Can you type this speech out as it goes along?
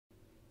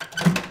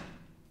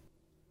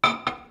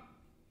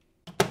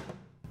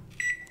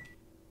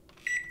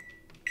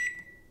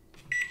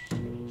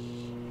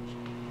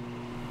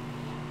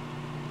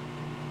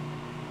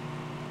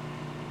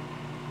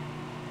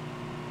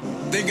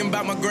thinking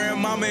about my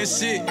grandmama and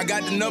shit. I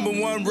got the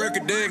 #1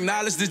 record, they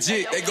acknowledge the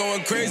jit. They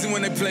going crazy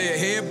when they play it,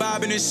 head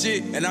bobbing and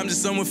shit. And I'm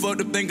just someone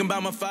fucked up thinking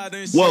about my father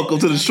and shit. Welcome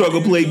to the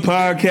Struggle Plate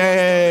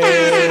Podcast.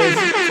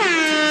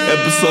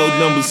 Episode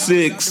number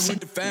 6. With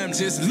the fam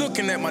just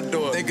looking at my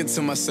door, thinking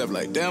to myself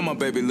like, damn, my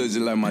baby looks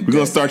just like my dad. We're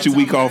gonna start your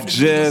week off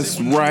just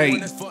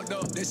right.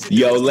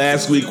 Yo,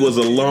 last week was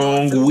a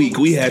long week.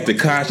 We had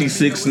Tekashi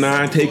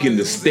 6ix9ine taking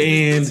the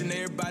stand.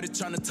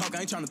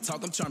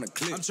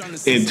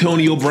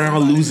 Antonio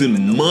Brown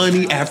losing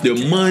money after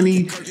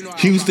money.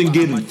 Houston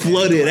getting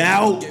flooded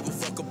out.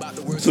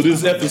 So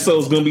this episode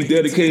is gonna be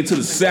dedicated to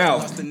the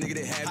South.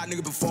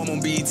 On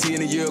BET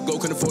in a year ago,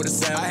 couldn't afford the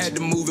sound. I had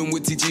to move in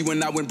with TG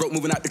when I went broke,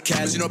 moving out the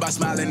cash. You know about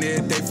smiling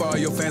every day for all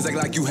your fans,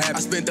 like you have. I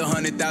spent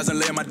 100,000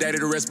 laying my daddy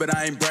to rest, but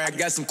I ain't brag.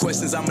 Got some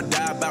questions I'ma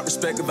die about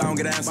respect if I don't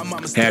get answered. My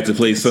mama had to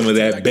play some of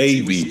that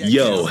baby.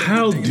 Yo,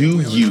 how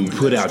do you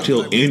put out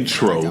your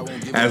intro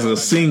as a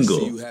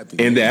single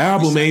and the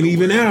album ain't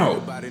even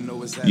out?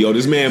 Yo,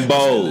 this man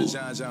bold.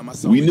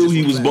 We knew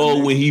he was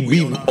bold when he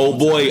beat old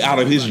boy out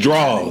of his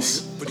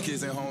drawers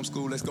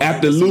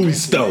after Louis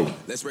Stowe.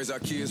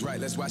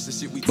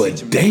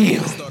 But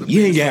damn,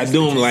 you ain't gotta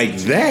do him like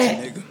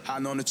that. I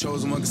know I'm the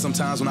chosen one, cause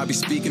sometimes when I be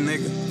speaking,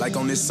 nigga, like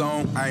on this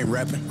song, I ain't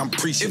rapping, I'm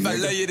preaching. If I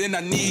love you, then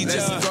I need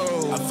ya.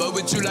 I fuck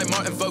with you like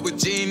Martin fuck with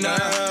Gina.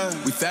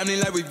 We family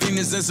like we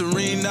Venus and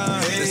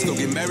Serena. Let's go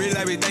get married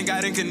like we thank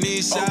God in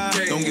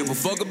Kanisha. Don't give a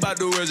fuck about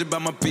the words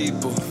about my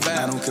people.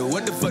 I don't care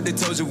what the fuck they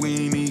told you, we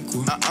ain't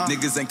equal.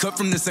 Niggas ain't cut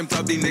from the same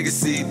club, these niggas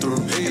see through.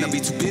 And I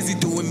be too busy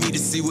doing me to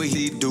see what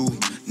he do,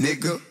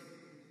 nigga.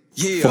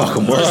 Yeah, fuck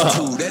him up.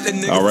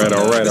 All right.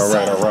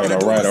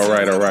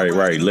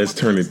 Let's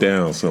turn it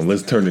down, son.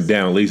 Let's turn it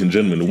down, ladies and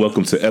gentlemen.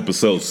 Welcome to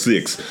episode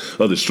 6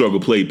 of the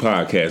Struggle Plate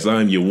Podcast.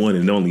 I'm your one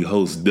and only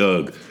host,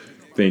 Doug.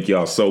 Thank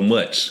y'all so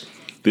much.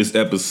 This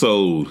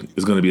episode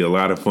is going to be a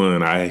lot of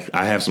fun. I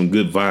have some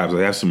good vibes.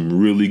 I have some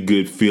really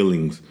good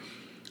feelings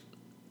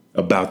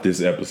about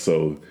this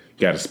episode.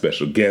 Got a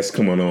special guest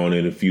coming on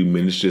in a few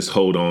minutes. Just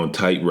hold on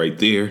tight right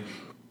there.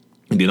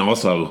 And then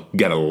also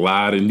got a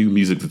lot of new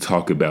music to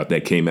talk about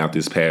that came out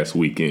this past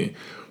weekend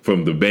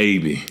from The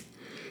Baby,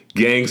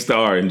 Gang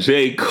Starr, and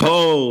J.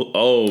 Cole.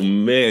 Oh,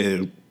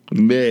 man.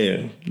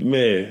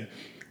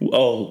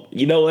 Oh,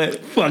 you know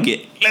what? Fuck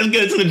it. Let's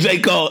get into the J.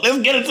 Cole.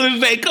 And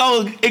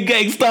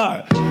Gang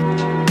Starr.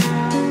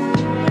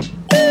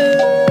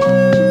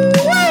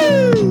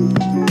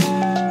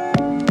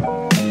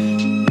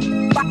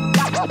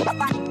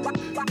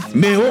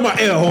 Man, where my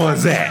air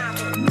horns at?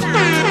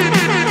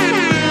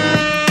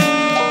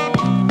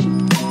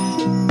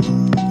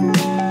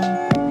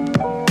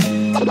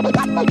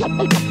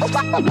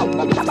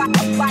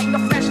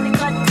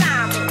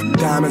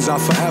 Diamonds are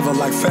forever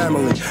like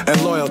family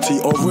and loyalty,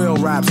 or real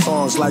rap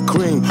songs like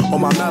Cream or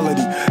my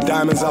melody.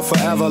 Diamonds are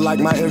forever like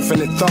my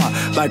infinite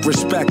thought, like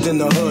respect in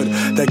the hood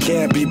that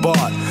can't be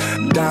bought.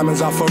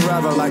 Diamonds are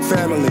forever like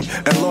family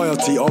and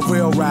loyalty, or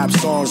real rap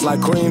songs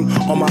like Cream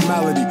or my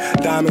melody.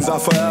 Diamonds are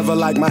forever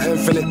like my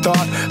infinite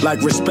thought,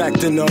 like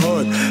respect in the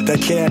hood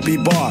that can't be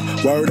bought.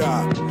 Word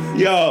up.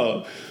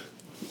 Yo,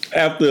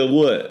 after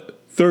what,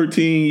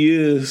 13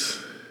 years,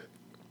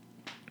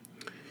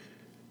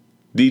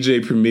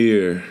 DJ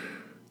Premier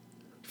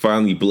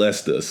finally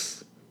blessed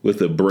us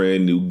with a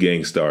brand new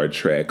Gang Starr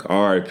track.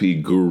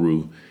 R.I.P.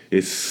 Guru.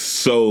 It's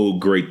so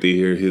great to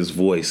hear his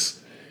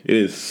voice. It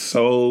is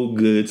so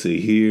good to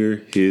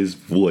hear his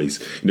voice.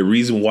 And the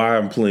reason why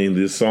I'm playing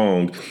this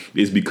song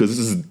is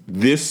because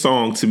this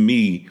song to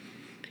me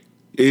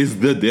is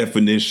the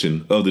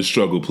definition of the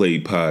Struggle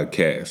Plate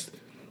Podcast.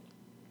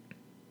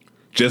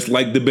 Just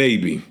like The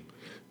Baby.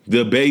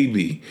 The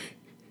Baby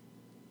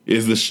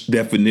is the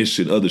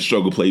definition of the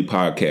Struggle Plate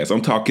Podcast.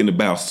 I'm talking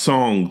about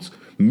songs,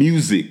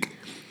 music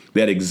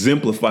that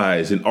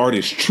exemplifies an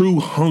artist's true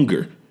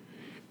hunger,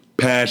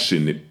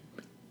 passion,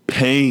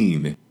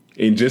 pain,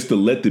 and just to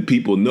let the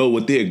people know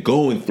what they're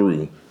going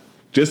through.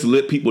 Just to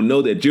let people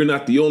know that you're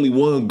not the only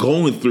one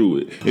going through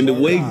it. And the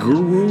way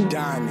Guru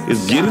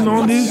is getting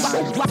on this,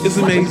 it's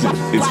amazing.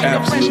 It's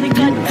absolutely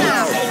beautiful.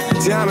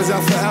 Diamonds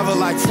are forever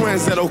like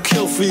friends that'll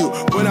kill for you.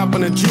 Went up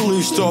in a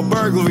jewelry store,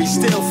 burglary,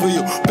 steal for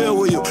you, bill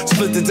with you,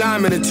 split the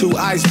diamond in two,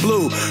 ice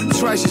blue.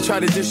 Twice you try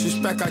to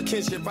disrespect our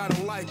kinship, I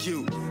don't like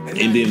you.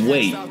 And then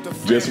wait,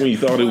 just when you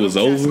thought it was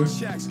over,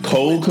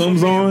 Cole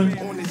comes on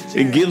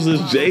and gives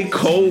us J.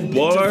 Cole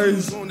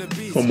bars.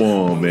 Come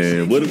on,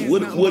 man. What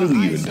are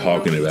we even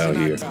talking about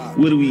here?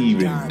 What are we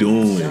even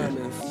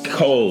doing?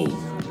 Cole,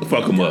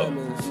 fuck him up.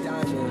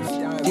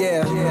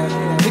 Yeah,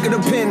 pick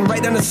up the pen,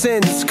 write down the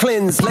sins,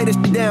 cleanse, lay this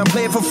shit down,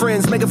 play it for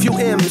friends, make a few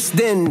M's,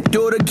 then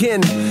do it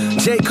again.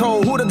 J.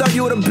 Cole, who'da thought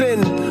you would've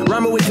been?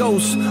 Rhyming with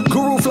ghosts,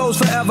 Guru flows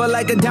forever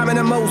like a diamond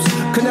in most.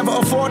 Could never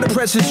afford the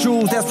precious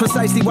jewels, that's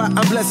precisely why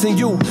I'm blessing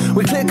you.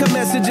 With clear-cut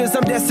messages,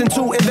 I'm destined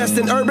to invest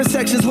in urban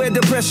sections where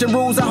depression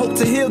rules. I hope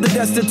to heal the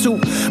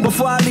destitute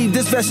before I leave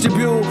this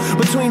vestibule.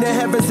 Between the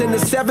heavens and the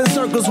seven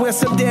circles where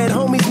some dead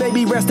homies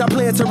maybe rest, I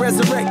plan to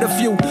resurrect a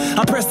few.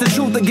 I press the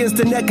truth against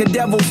the neck of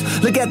devils.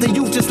 Look at the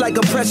youth just just like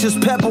a precious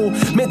pebble,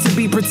 meant to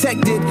be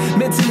protected.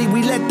 Mentally,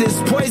 we let this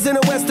poison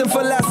of Western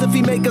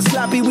philosophy make us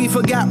sloppy. We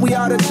forgot we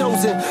are the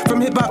chosen.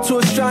 From hip hop to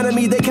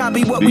astronomy, they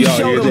copy what we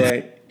showed them.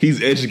 That?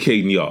 He's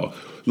educating y'all.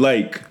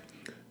 Like,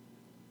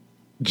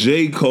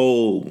 J.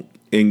 Cole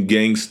and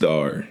Gang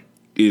Starr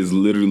is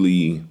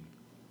literally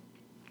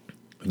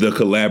the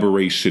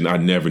collaboration I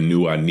never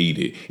knew I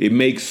needed. It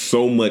makes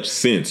so much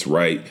sense,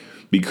 right?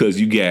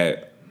 Because you got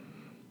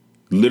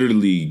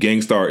literally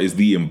Gang Starr is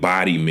the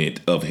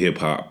embodiment of hip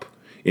hop,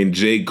 and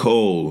J.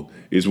 Cole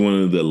is one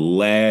of the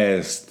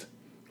last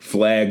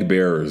flag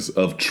bearers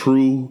of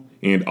true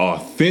and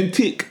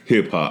authentic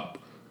hip hop.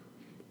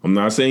 I'm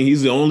not saying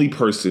he's the only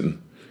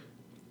person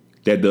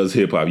that does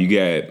hip hop. You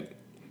got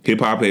hip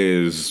hop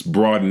has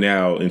broadened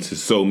out into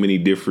so many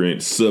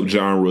different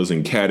subgenres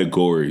and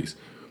categories.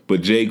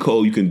 But J.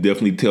 Cole, you can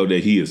definitely tell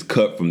that he is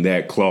cut from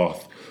that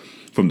cloth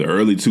from the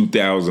early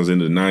 2000s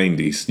and the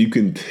 90s. You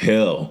can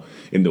tell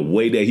in the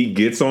way that he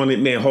gets on it.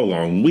 Man, hold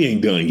on. We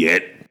ain't done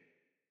yet.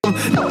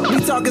 We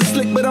talking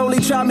slick, but only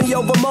try me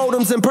over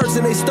modems. In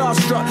person, they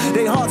starstruck,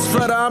 they hearts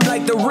flutter. I'm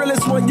like the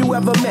realest one you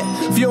ever met.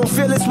 If you don't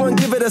feel this one,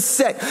 give it a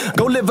sec.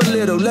 Go live a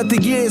little, let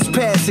the years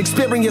pass.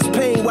 Experience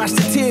pain, watch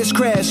the tears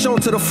crash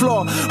onto the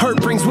floor.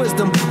 Hurt brings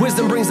wisdom,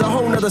 wisdom brings a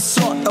whole nother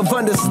sort of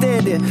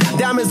understanding.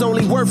 Diamonds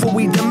only worth what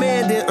we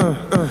demanded.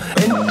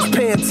 And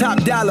paying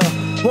top dollar.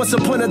 Once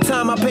upon a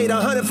time, I paid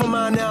 100 for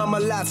mine. Now I'm a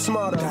lot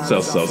smarter. So.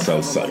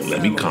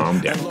 Let me calm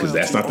down, because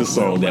that's not the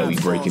song that we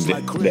breaking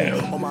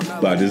down.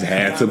 But I just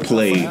had to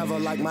play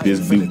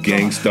this new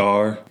Gang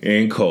Starr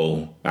and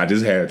Cole. I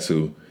just had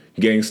to.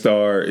 Gang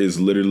Starr is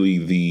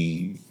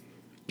literally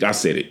I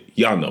said it.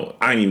 Y'all know.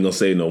 I ain't even gonna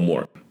say it no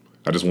more.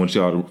 I just want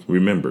y'all to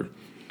remember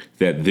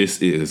that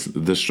this is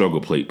the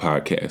Struggle Plate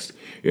Podcast.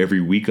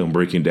 Every week I'm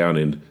breaking down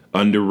an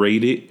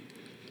underrated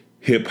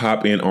hip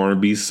hop and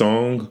R&B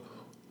song,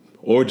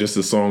 or just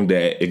a song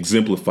that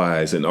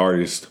exemplifies an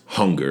artist's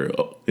hunger,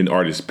 an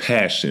artist's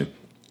passion.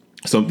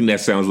 Something that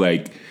sounds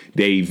like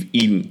they've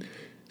eaten,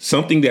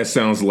 something that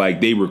sounds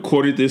like they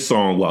recorded this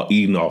song while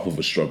eating off of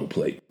a struggle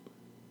plate.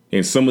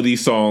 And some of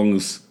these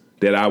songs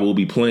that I will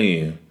be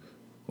playing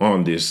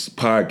on this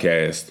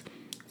podcast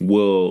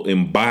will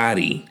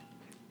embody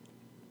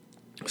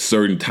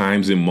certain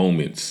times and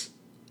moments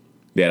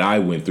that I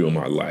went through in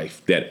my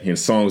life, that in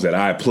songs that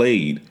I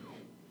played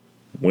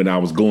when I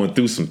was going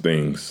through some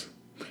things.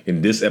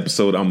 In this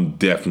episode, I'm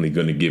definitely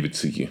going to give it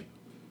to you.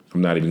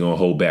 I'm not even going to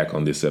hold back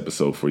on this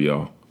episode for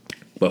y'all.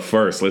 But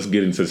first, let's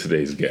get into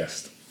today's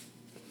guest.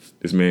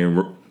 This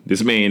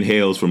man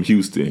hails from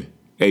Houston,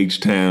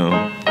 H-Town.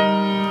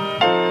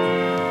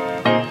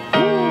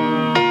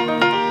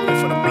 Ready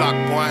for the block,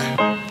 boy.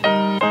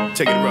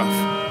 Take it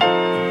rough.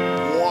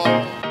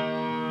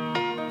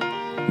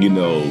 You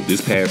know,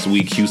 this past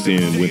week,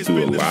 Houston went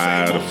through a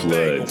lot of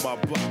floods.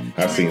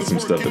 I've seen some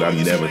stuff that I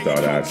never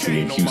thought I'd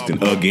see in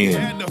Houston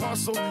again.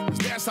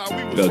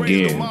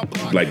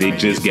 Like, they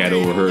just got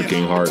over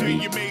Hurricane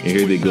Harvey, and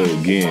here they go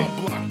again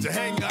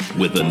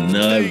with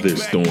another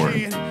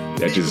storm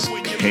that just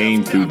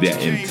came through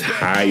that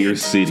entire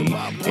city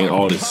and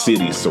all the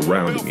cities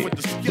surrounding it.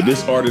 But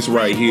this artist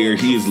right here,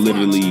 he is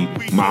literally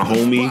my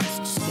homie,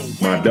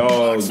 my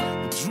dog.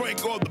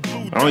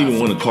 I don't even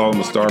want to call him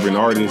a starving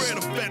artist,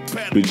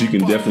 but you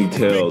can definitely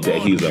tell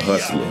that he's a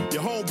hustler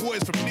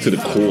to the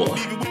core,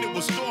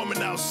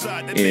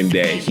 and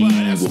that he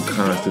will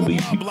constantly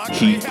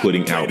keep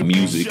putting out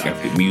music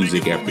after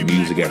music after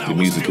music after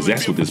music, because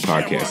that's what this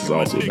podcast is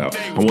also about.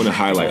 I want to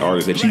highlight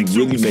artists that you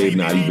really may have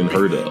not even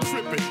heard of,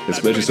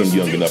 especially some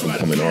young and up and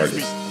coming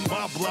artists.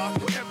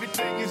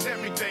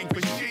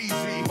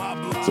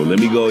 So let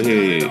me go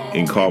ahead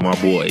and call my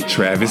boy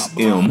Travis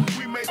M.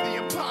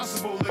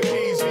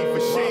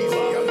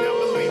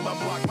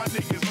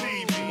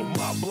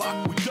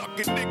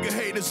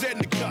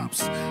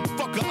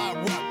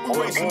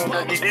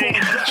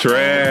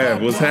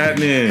 Trav, what's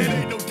happening?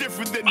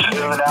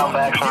 Chilling out,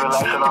 back,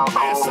 relaxing, all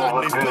cool.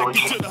 What's good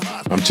with you?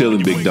 I'm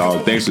chilling, big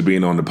dog. Thanks for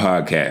being on the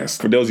podcast.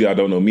 For those of y'all who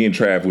don't know, me and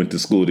Trav went to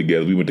school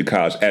together. We went to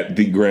college at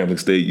the Grambling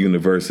State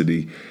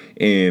University,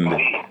 and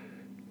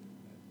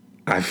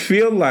I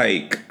feel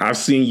like I've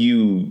seen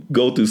you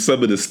go through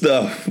some of the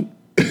stuff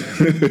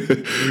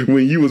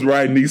when you was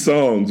writing these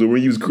songs or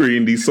when you was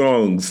creating these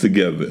songs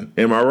together.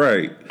 Am I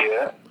right?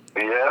 Yeah,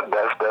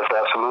 that's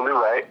absolutely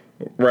right.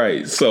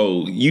 Right.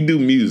 So you do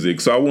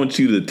music. So I want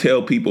you to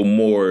tell people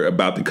more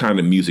about the kind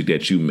of music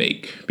that you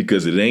make,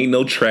 because it ain't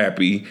no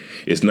trappy.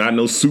 It's not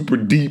no super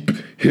deep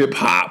hip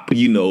hop,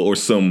 or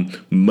some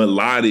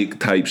melodic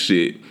type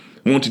shit.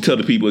 I want you to tell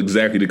the people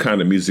exactly the kind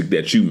of music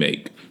that you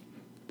make.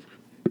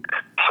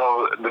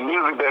 So the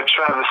music that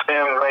Travis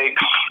M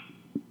makes,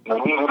 the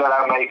music that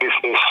I make it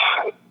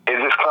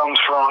just comes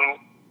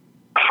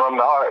from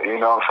the heart. You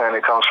know what I'm saying?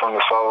 It comes from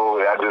the soul.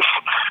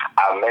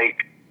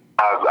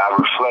 I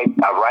reflect,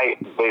 I write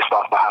based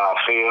off of how I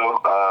feel.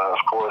 Of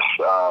course,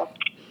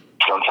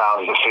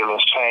 sometimes the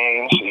feelings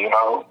change,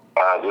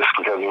 just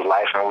because of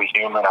life and we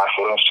human, our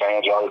feelings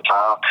change all the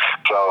time.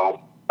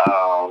 So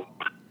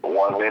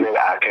 1 minute,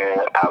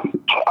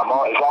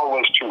 it's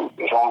always truth.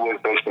 It's always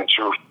based in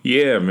truth.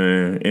 Yeah,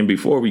 man. And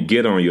before we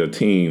get on your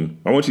team,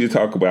 I want you to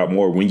talk about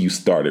more when you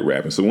started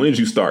rapping. So when did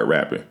you start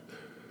rapping?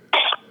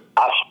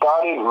 I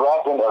started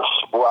rapping, I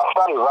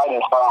started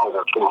writing songs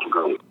in 6th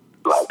grade.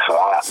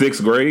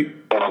 Sixth grade?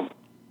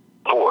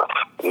 Fourth.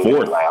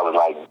 Fourth. I was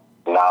like,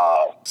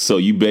 nah. So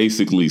you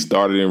basically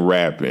started in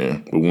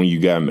rapping, but when you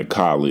got into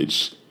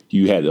college,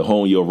 you had to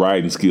hone your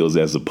writing skills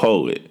as a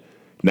poet.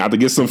 Not to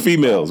get some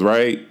females,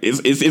 right?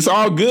 It's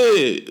all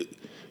good.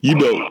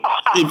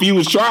 If you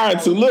was trying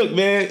to, look,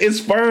 man, it's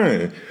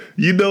fine.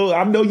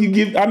 I know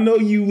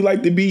you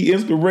like to be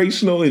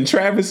inspirational, and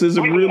Travis is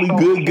a really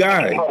good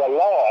guy.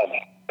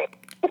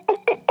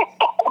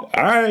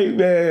 All right,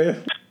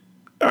 man.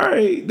 All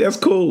right, that's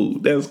cool.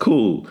 That's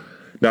cool.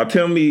 Now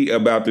tell me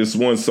about this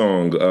one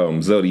song,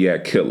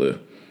 Zodiac Killer.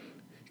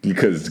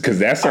 Because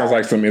that sounds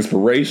like some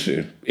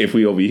inspiration if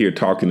we over here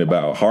talking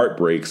about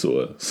heartbreaks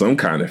or some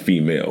kind of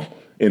female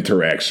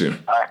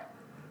interaction.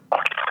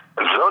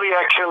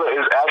 Zodiac Killer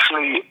is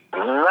actually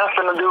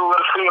nothing to do with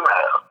a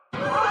female.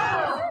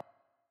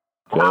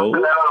 Whoa.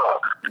 No.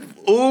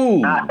 Ooh.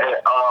 Not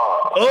at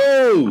all.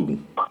 Oh.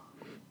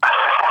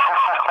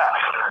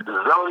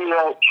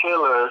 Zodiac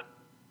Killer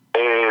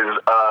is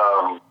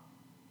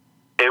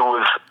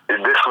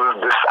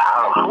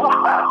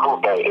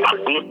okay, it's a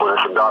deep one,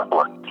 it's a dark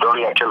one.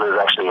 Zodiac Killer is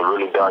actually a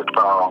really dark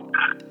song.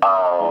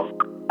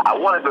 I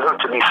wanted the hook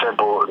to be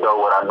simple,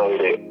 though, when I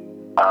made it.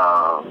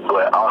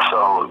 But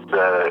also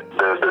the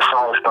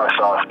song starts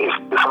off,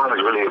 the song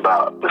is really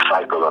about the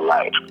cycle of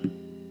life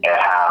and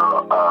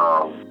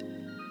how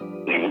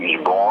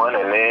you're born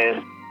and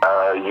then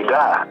you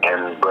die.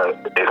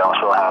 But it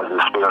also has a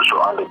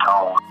spiritual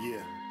undertone.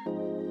 Yeah.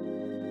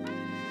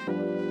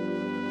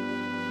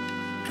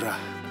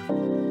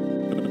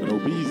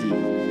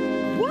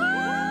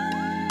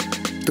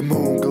 The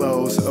moon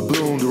glows, a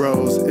bloomed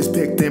rose is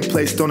picked and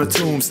placed on a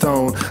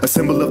tombstone, a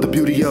symbol of the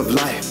beauty of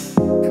life.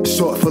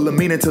 Short, full of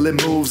meaning till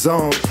it moves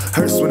on.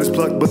 Hearse when it's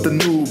plucked, but the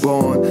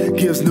newborn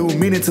gives new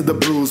meaning to the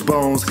bruised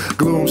bones.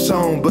 Gloom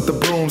shown, but the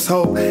broom's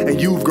hope, and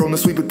you've grown to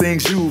sweep the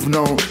things you've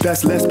known.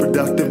 That's less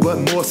productive, but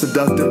more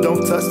seductive.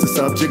 Don't touch the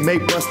subject,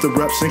 make bust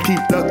eruption.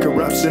 Keep the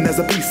corruption as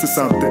a piece of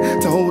something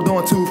to hold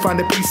on to, find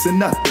a piece of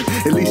nothing.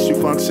 At least you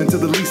function till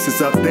the lease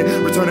is up.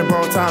 Then returning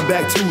borrowed time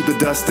back to the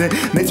dusting.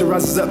 Nature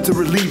rises up to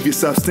relieve your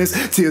substance.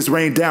 Tears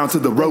rain down to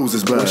the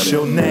roses, but what's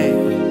your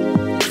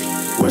name?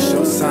 What's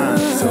your sign?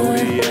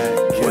 Zodiac.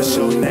 What's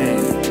your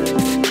name?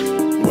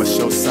 What's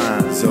your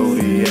sign?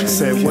 Zodiac.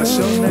 Say, what's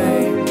your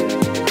name?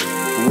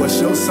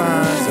 What's your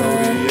sign?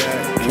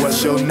 Zodiac.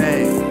 What's your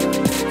name?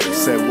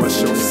 Say,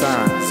 what's your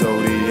sign?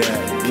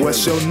 Zodiac.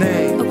 What's your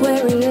name?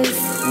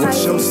 Aquarius.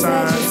 What's your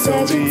sign?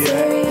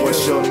 Zodiac.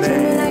 What's your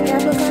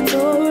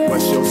name?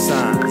 What's your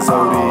sign?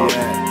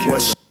 Zodiac.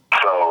 What's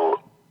So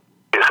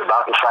it's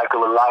about the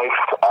cycle of life.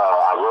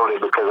 I wrote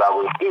it because I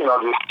was,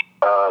 just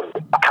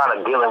kind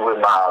of dealing with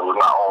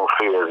my own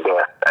fear of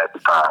death at the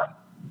time.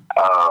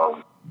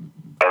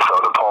 And so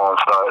the poem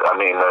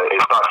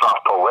it starts off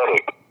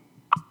poetic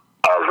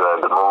as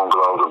the moon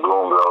glows, the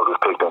bloom glows is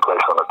taking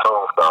place on the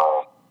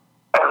tombstone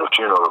as a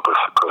funeral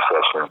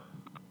procession.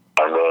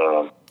 And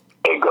then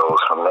it goes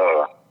from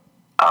there.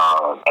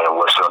 And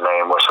what's your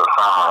name, what's your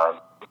sign?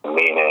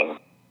 Meaning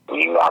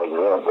you're not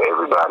exempt.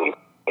 Everybody,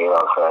 you know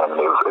what I'm saying?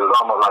 It was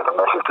almost like a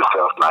message to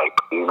self, like,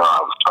 I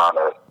was trying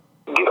to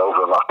get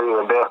over my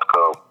fear of death,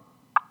 so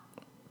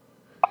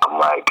I'm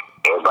like,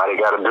 everybody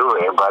got to do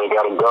it. Everybody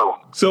got to go.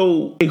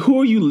 So, who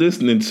are you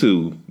listening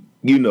to?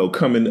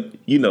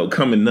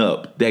 Coming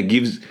up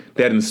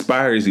that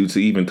inspires you to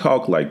even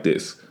talk like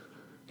this,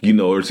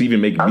 or to even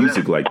make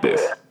music like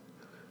this.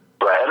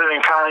 But other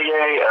than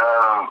Kanye,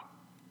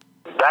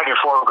 back in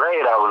 4th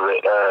grade, I was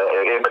at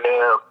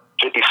Eminem,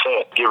 50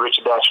 Cent, Get Rich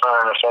or Die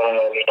Trying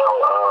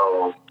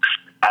fan.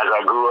 As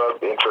I grew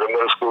up into the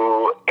middle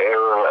school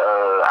era,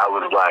 I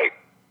was like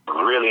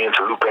really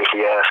into Lupe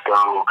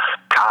Fiasco,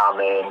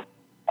 Common.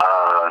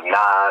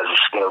 Nas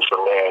stems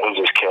from there, and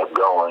he just kept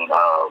going.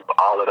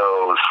 All of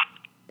those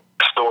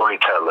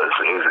storytellers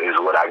is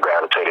what I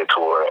gravitated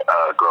toward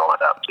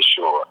growing up, for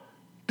sure.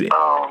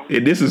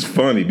 And this is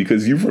funny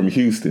because you're from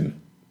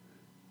Houston.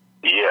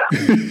 Yeah.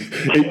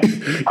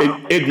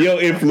 and your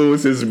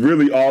influence is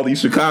really all these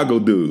Chicago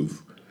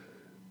dudes.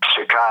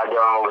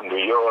 Chicago, New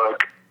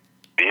York,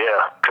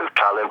 yeah, because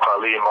Talib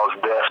Kweli and Mos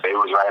Def, they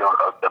was right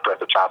up at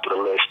the top of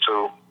the list,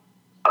 too.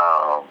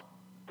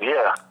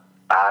 Yeah.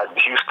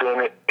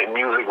 Houston and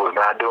music was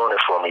not doing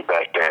it for me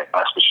back then,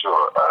 that's for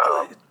sure.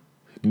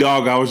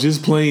 Dog, I was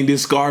just playing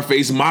this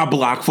Scarface My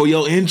Block for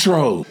your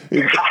intro.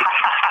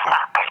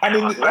 I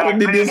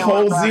did this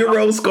whole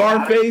Zero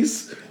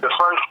Scarface. The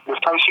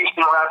first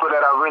Houston rapper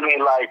that I really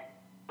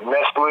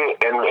messed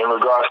with in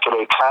regards to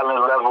their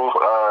talent level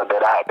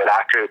that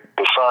I could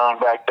discern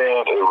back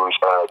then, it was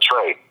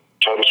Trey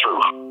the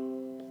Truth.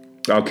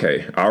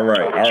 Okay, all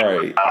right.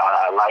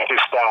 I like his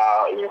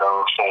style,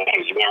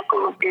 his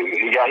lyrical ability.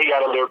 He got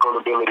a lyrical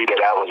ability that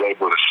I was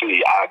able to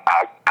see. I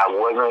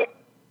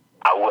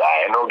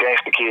ain't no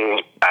gangster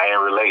kid. I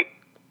ain't relate.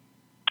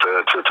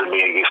 to Me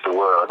Against the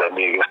World, that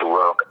Me Against the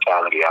World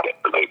mentality, I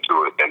didn't relate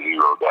to it, and he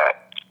wrote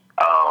that.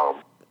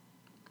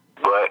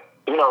 But,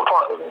 you know,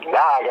 now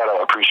I got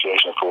an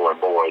appreciation for it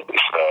more as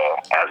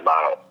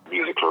my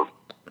musical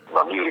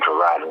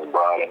writing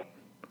broadened.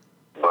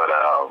 But,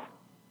 all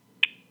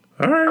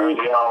right.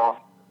 You know,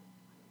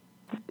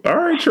 all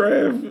right,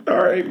 Trav.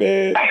 All right,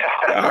 man.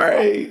 All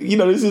right. You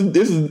know, this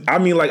is. I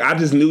mean, like, I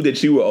just knew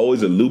that you were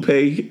always a Lupe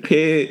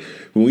head.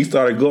 When we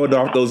started going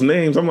off those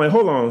names, I'm like,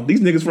 hold on,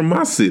 these niggas from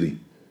my city.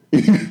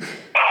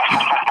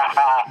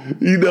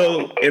 You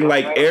know, and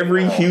like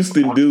every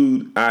Houston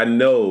dude I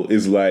know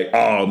is like,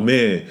 oh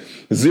man,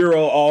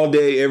 Zero all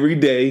day, every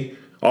day,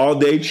 all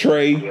day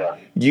Trey. Yeah.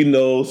 You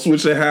know,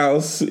 Switch a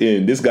House,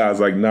 and this guy's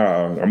like,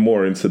 nah, I'm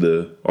more into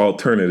the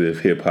alternative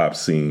hip hop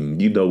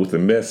scene. You know, with the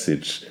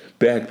message,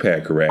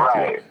 backpack rap.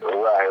 Right.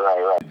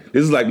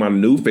 This is like my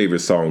new favorite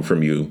song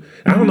from you.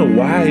 I don't know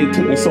why it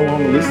took me so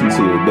long to listen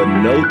to it, but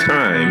No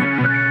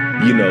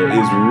Time, you know,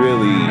 is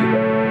really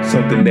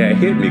something that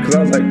hit me. Because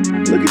I was like,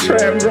 look at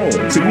Trav growing.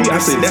 To me, I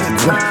said,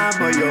 that's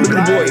growing. Look at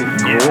the boy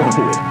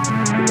growing.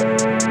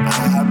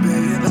 I've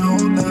been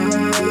on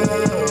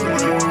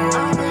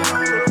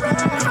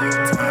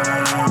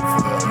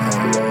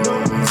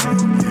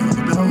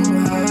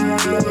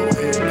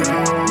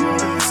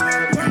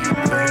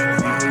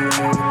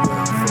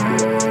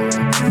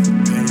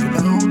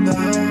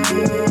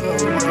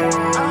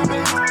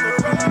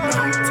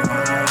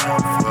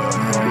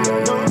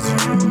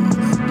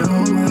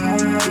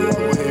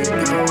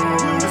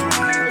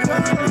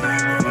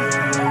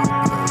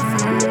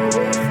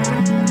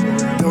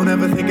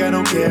I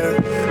don't care.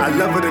 I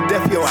love her to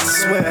death, yo, I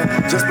swear.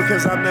 Just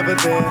because I'm never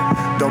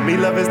there, don't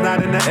mean love is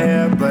not in the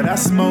air. But I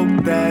smoke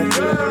that,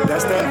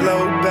 that's that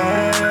blow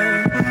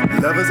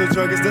back. Love is a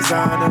drug, it's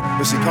designer.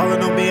 If she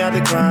calling on me, I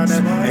decline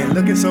her. Ain't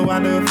looking so I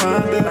never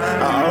find her.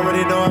 I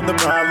already know I'm the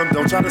problem,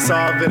 don't try to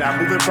solve it.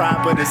 I'm moving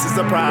proper, this is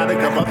a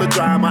product of all the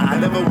drama I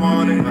never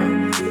wanted.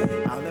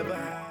 I'll never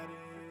had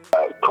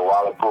it.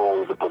 Koala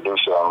Pool is the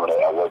producer on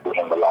it. I work with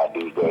him a lot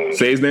these days.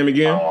 Say his name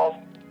again.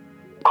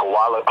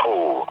 Koala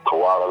Pool.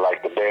 Koala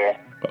like the bear.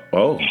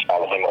 Oh.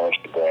 Follow him on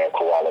Instagram.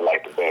 Koala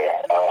like the bear.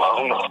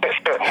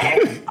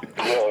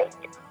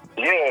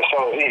 Yeah. So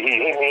he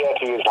hit me up.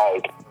 He was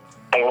like,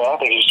 "Hey man, I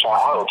think he's trying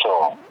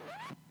auto-tune."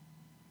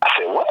 I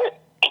said, "What?"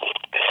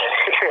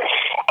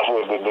 I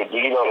said,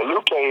 "You know, the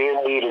Lupe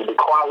in me, the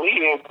Quali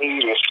in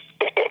me."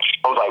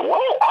 I was like,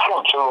 "What?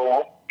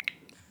 Auto-tune?"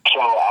 So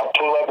I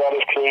pull up at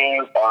his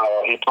crib.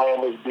 He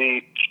playing this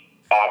beat.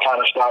 I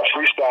kind of start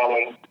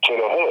freestyling to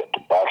the hook.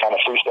 I kind of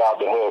freestyled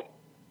the hook.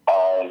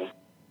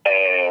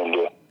 And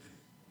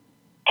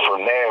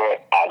from there,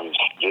 that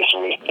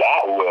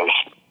was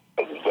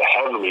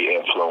heavily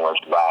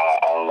influenced by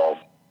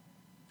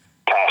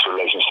past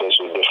relationships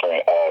with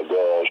different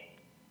girls,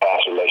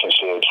 past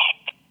relationships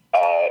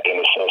in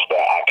the sense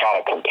that I kind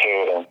of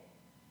compared them,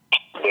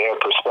 their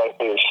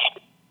perspectives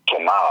to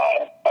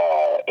mine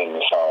in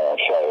the song.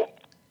 So,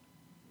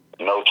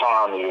 No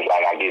Time is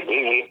like I get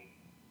busy.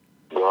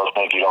 Girls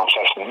think you don't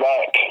text them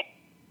back.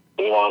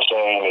 You know what I'm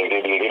saying?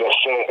 They get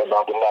upset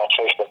about the not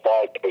texting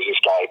back. It's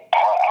just like,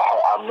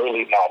 I'm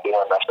really not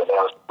doing nothing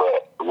else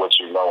but what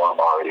you know I'm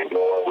already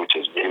doing, which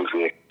is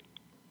music.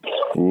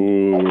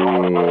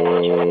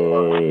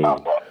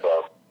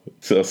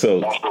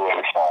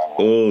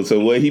 Ooh. So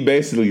what he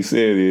basically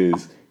said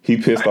is he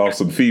pissed off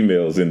some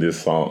females in this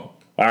song.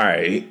 All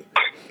right.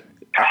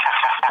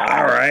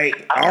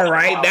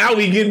 Now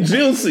we getting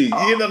juicy.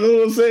 You know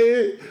what I'm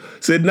saying?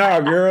 Said, nah,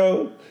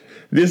 girl.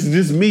 This is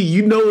just me.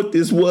 You know what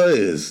this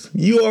was.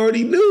 You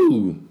already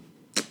knew.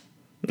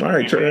 All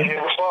right, Trey.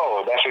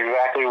 That's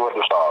exactly what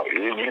the song is.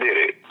 You did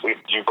it.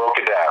 You broke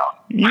it down.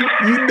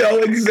 You know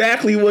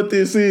exactly what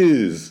this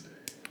is.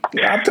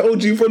 I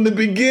told you from the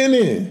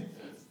beginning.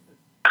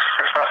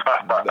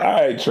 All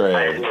right,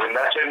 Trey.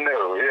 Nothing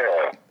new,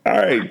 yeah. All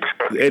right.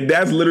 And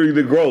that's literally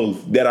the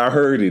growth that I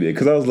heard in it.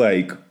 Because I was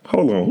like,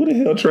 hold on, who the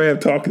hell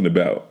Trav talking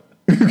about?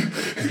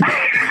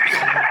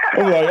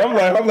 I'm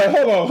like,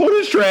 hold on, who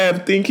does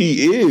Trav think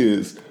he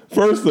is?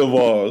 First of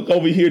all,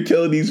 over here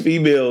telling these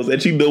females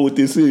that you know what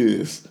this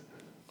is.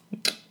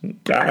 All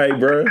right,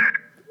 bro.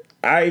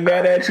 I ain't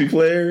mad at you,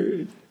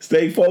 player.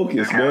 Stay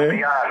focused, man.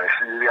 Be honest.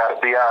 You gotta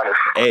be honest.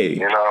 Hey.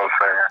 You know what I'm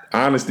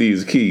saying? Honesty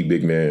is key,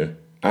 big man.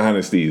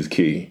 Honesty is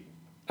key.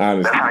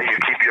 Honesty. That's how you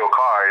keep your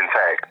car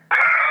intact.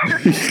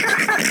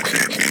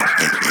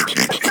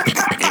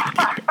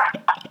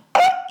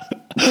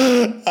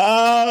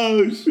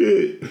 Oh,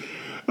 shit.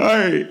 All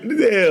right,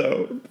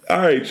 damn. All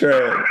right,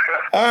 Trav.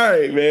 All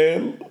right,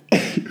 man.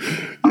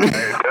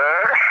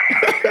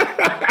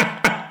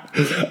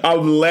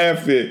 I'm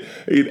laughing.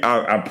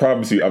 I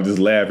promise you, I'm just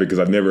laughing because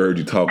I've never heard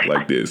you talk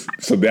like this.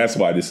 So that's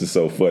why this is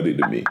so funny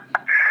to me.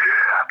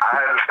 I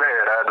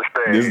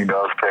understand. You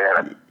know what I'm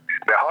saying?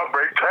 The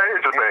heartbreak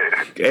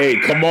changed me. Hey,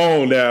 come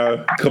on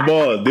now. Come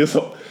on. The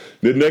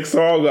next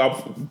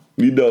song,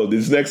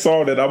 this next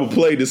song that I'm going to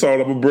play, this song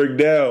I'm going to break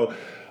down,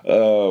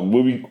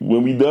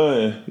 when we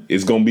done,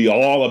 it's gonna be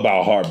all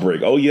about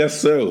heartbreak. Oh yes,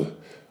 sir.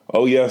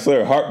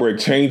 Heartbreak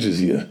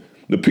changes you.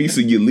 The piece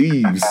of your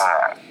leaves.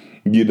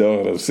 You know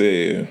what I'm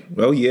saying?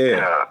 Oh, yeah.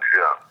 Yeah.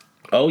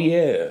 Oh,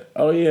 yeah.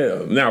 Oh,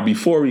 yeah. Now,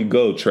 before we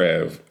go,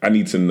 Trav, I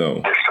need to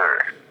know. Yes, sir.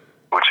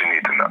 What you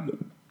need to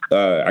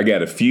know? I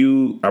got a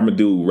few. I'm going to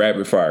do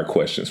rapid fire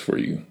questions for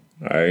you.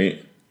 All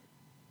right?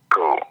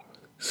 Cool.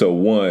 So,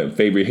 one,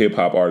 favorite hip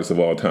hop artist of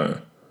all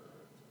time?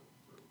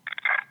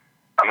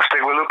 I'm going to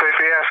stick with Lupe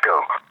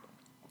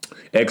Fiasco.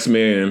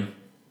 X-Men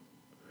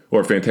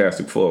or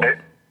Fantastic Four?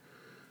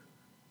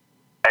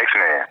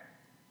 X-Men.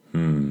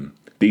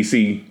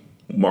 DC,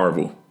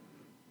 Marvel.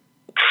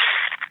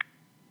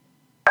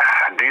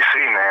 DC,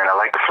 man. I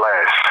like the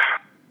Flash.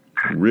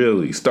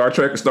 Really? Star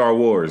Trek or Star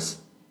Wars?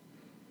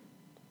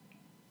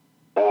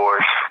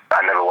 Wars.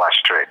 I never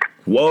watched Trek.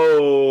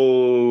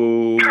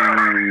 Whoa.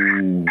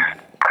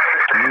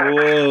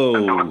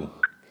 Whoa.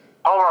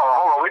 Hold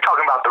on. We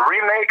talking about the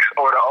remakes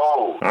or the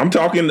old? I'm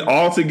talking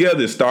all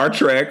together, Star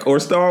Trek or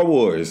Star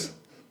Wars.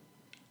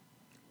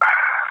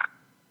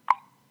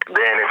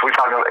 Then if we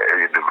talking,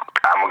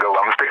 I'm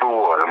gonna stick with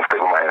Wars. I'm gonna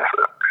stick with my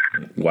answer.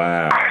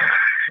 Wow.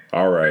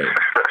 All right.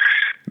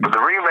 But the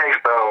remakes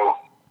though,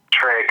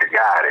 Trek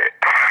got it.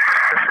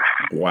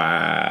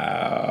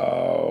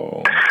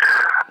 Wow.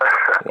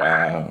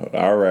 Wow.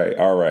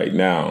 All right.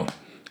 Now,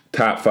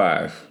 top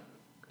 5.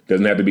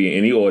 Doesn't have to be in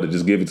any order.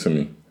 Just give it to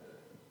me.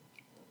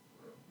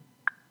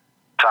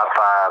 Top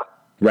 5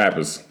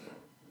 Rappers.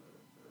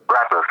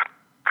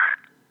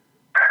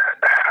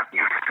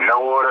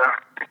 No order.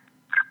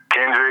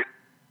 Kendrick,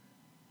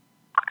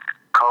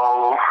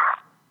 Cole,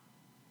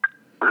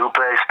 Lupe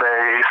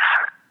stays.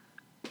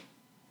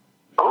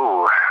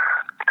 Ooh,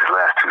 his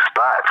last 2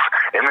 spots.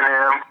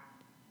 Eminem,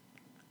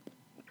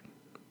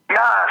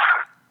 Nas.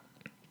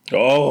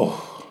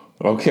 Oh,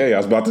 okay. I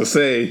was about to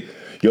say,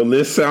 your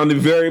list sounded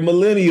very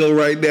millennial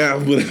right now.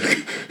 But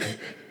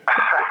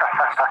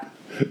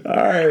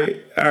all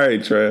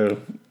right, Trav.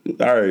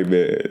 All right,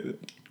 man.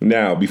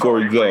 Now, before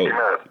we go.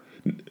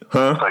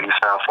 Huh? So you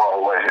sound far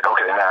away.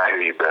 Okay, now I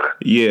hear you better.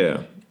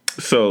 Yeah.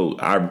 So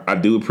I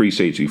do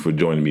appreciate you for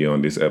joining me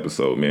on this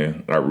episode,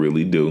 man. I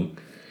really do.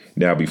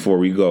 Now, before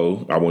we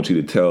go, I want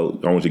you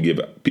to give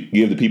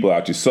the people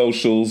out your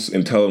socials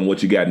and tell them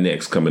what you got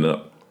next coming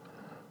up.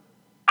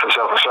 For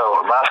sure.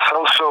 My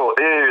social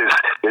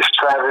is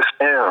Travis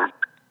M.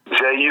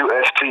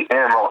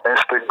 JUSTM on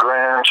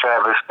Instagram,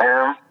 Travis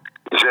M.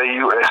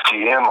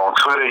 JUSTM on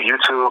Twitter,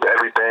 YouTube,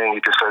 everything.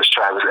 You can search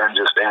Travis M,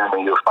 just M,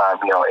 and you'll find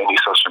me on any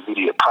social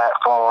media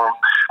platform.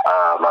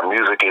 My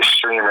music is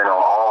streaming on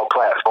all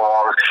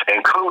platforms,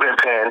 including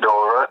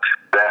Pandora.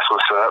 That's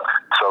what's up.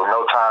 So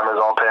No Time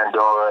is on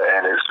Pandora,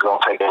 and it's going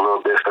to take a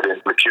little bit for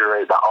them to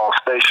curate my own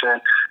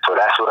station. So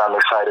that's what I'm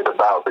excited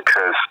about,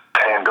 because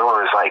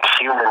Pandora is like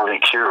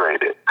humanly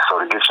curated. So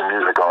to get your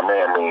music on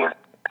there means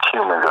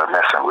humans are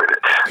messing with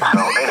it.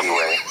 So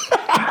anyway.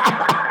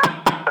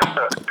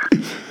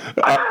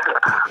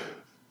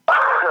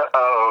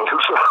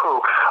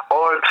 So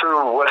on to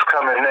what's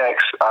coming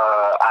next.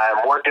 I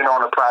am working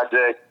on a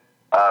project.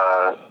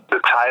 The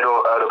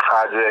title of the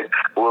project,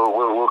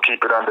 we'll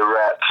keep it under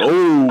wraps.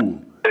 Oh.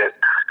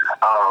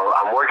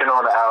 I'm working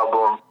on the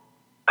album.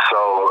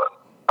 So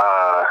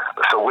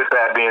with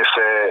that being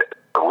said,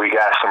 we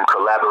got some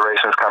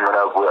collaborations coming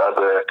up with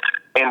other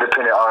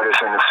independent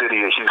artists in the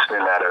city of Houston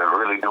that are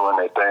really doing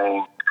their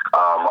thing.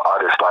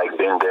 Artists like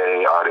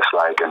Bende, artists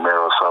like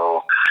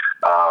Emeroso.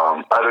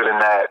 Other than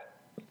that,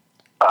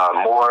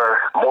 more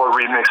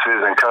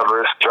remixes and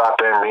covers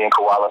dropping. Me and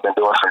Koala been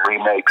doing some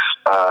remakes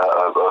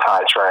of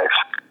high tracks.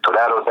 So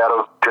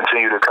that'll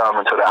continue to come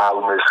until the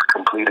album is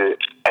completed.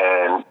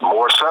 And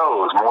more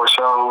shows. More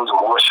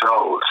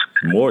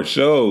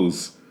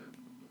shows.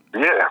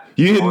 Yeah.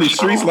 You hitting the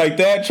streets like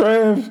that,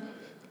 Trav?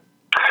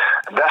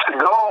 That's the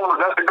goal.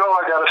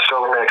 I got a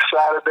show next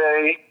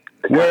Saturday.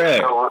 Where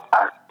at?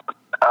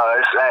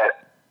 It's at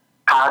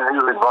High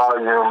Music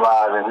Volume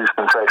Live in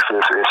Houston,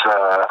 Texas. It's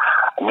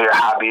near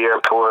Hobby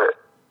Airport.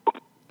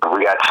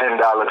 We got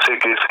 $10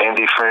 tickets.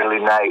 Indie Friendly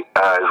Night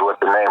is what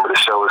the name of the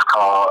show is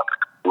called.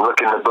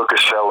 Looking to book a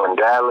show in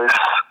Dallas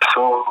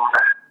soon.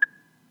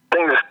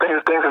 Things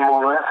are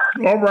moving.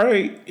 All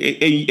right,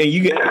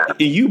 and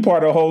you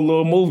part of a whole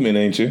little movement,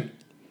 ain't you?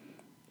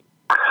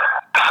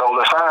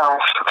 Solar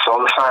Sounds.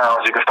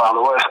 You can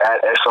follow us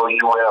at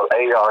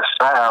SOULAR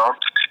Sounds.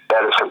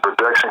 That is a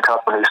production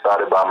company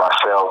started by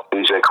myself,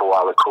 DJ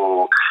Koala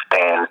Cool,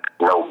 and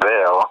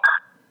Nobel.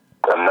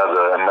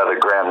 Another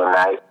Grambling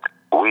night.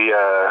 We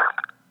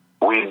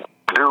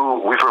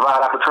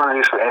provide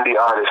opportunities for indie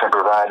artists and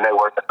provide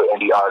networking for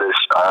indie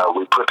artists.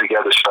 We put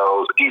together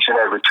shows each and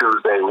every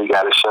Tuesday. We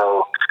got a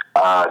show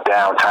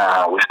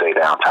downtown. We stay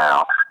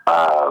downtown.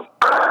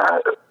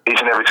 Each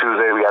and every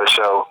Tuesday we got a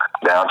show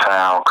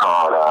downtown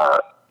called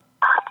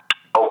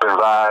Open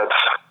Vibes,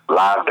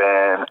 live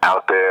band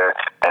out there.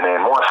 And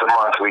then once a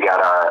month we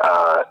got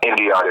our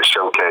indie artist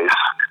showcase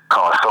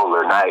called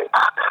Solar Nights.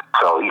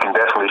 So you can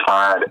definitely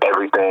find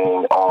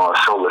everything on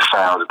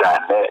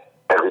solarsounds.net.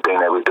 Everything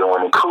that we're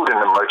doing, including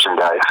the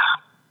merchandise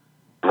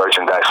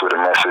with a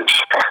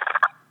message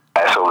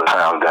at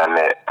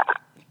solarsounds.net.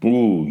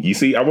 Ooh, you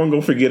see, I wasn't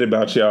gonna forget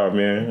about y'all,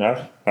 man.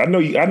 I know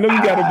you got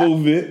a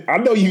movement. I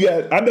know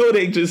it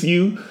ain't just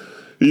you,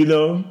 you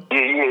know.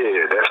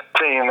 Yeah,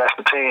 that's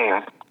the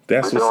team.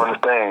 That's We're what's doing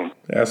up. the thing.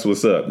 That's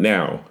what's up.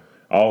 Now,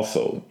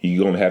 also,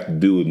 you're gonna have to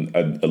do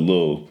a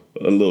little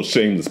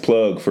shameless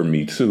plug for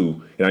me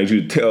too. And I need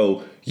you to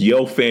tell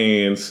your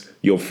fans,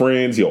 your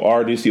friends, your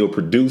artists, your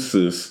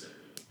producers,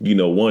 you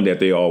know, one, that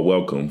they all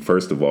welcome.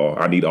 First of all,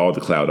 I need all the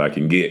clout I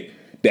can get.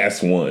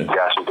 That's one.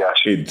 Gotcha.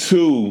 And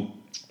two,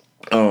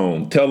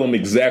 tell them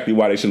exactly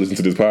why they should listen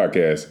to this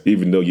podcast,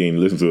 even though you ain't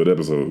listened to an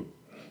episode.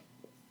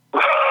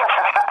 You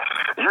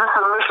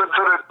can listen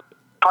to the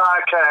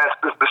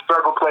podcast, the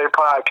Struggle Play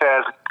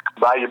podcast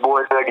by your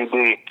boy Dougie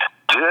D,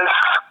 just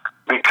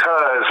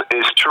because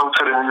it's true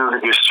to the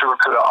music, it's true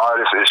to the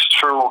artist, it's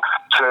true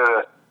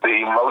to the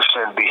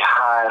emotion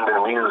behind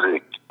the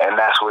music, and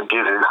that's what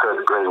gives it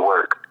such great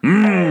work.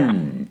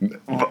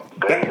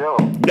 There you go.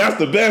 That's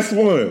the best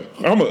one.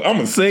 I'm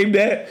gonna save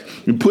that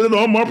and put it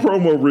on my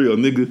promo reel,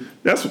 nigga.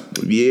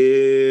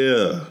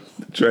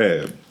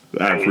 Trav.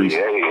 I appreciate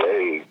it.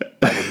 Hey.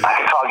 I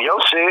can talk your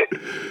shit.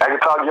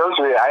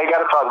 I ain't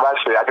gotta talk my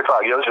shit. I can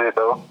talk your shit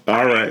though.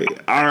 All right.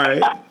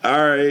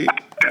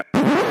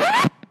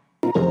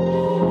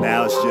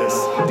 Now it's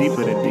just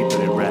deeper than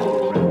rap.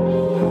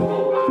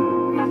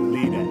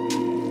 Lead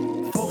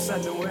that. Folks I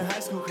knew in high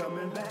school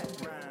coming back.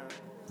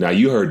 Now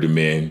you heard the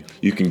man.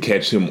 You can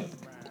catch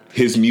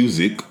his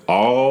music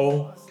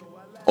all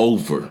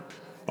over,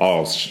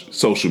 all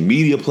social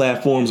media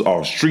platforms,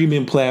 all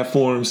streaming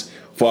platforms.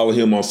 Follow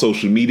him on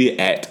social media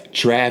at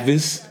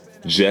Travis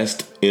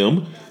Just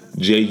M,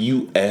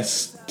 JUSTM,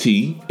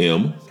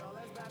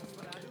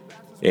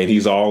 and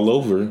he's all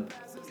over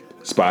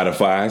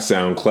Spotify,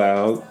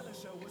 SoundCloud,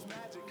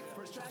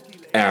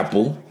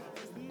 Apple,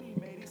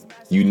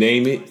 you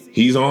name it,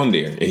 he's on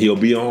there, and he'll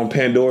be on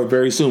Pandora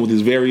very soon with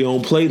his very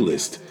own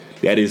playlist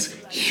that is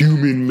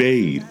human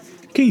made.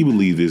 Can you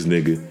believe this,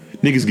 nigga?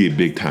 Niggas get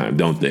big time,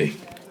 don't they?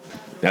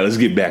 Now let's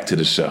get back to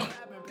the show.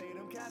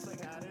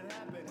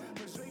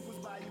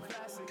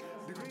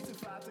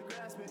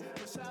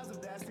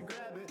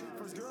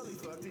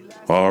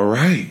 All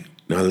right,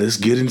 now let's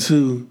get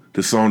into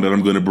the song that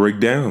I'm going to break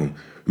down.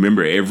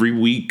 Remember, every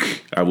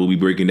week I will be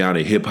breaking down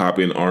a hip hop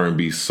and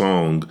R&B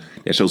song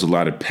that shows a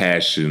lot of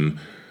passion,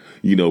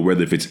 you know,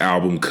 whether if it's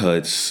album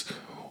cuts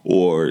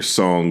or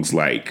songs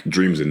like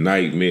Dreams and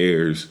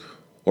Nightmares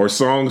or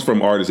songs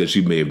from artists that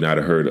you may have not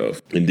heard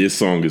of. And this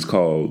song is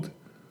called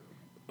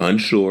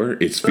Unsure.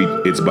 It's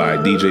by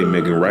DJ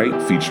Megan Wright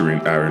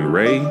featuring Aaron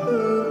Ray,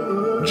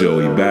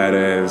 Joey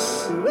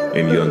Badass,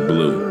 and Young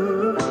Blue.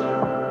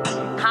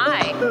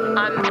 Hi,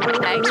 I'm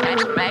Megan.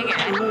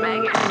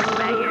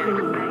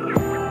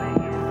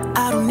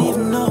 I don't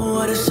even know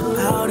what it's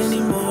about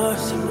anymore.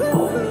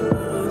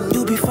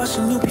 You be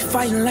fussing, you be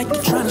fighting like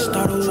you're trying to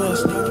start a war.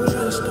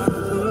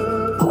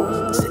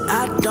 See,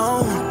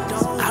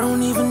 I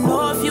don't even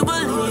know if you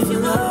believe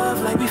in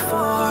love like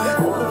before.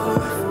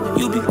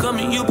 You be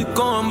coming, you be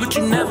going, but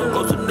you never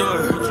close the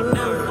door.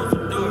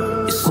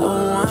 You're so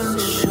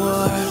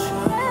unsure.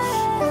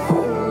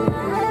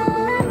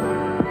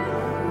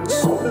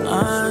 So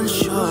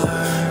unsure.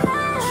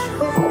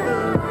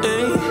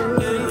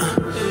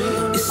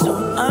 It's so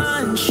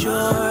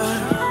unsure.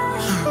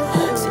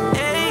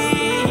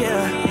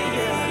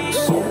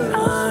 So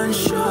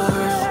unsure.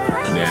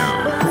 Now,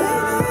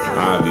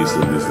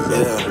 obviously, this is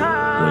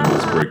one of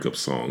those breakup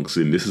songs,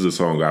 and this is a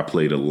song I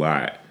played a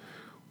lot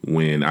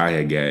when I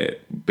had got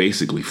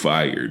basically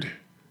fired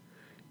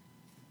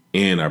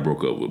and I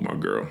broke up with my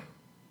girl.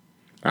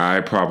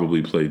 I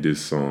probably played this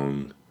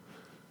song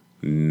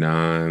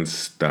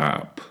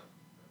non-stop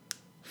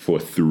for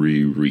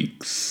 3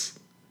 weeks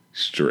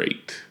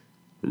straight.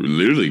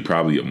 Literally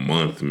probably a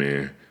month,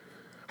 man.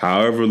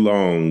 However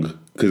long,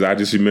 because I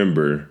just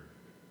remember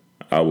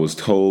I was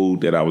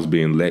told that I was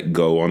being let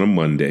go on a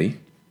Monday,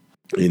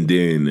 and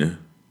then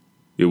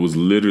it was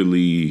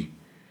literally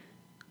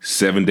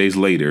 7 days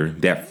later,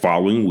 that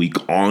following week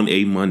on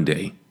a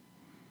Monday,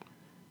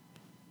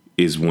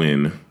 is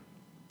when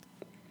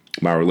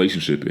my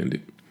relationship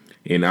ended.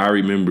 And I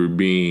remember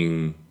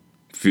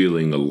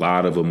feeling a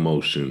lot of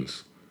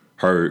emotions.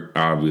 Hurt,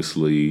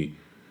 obviously,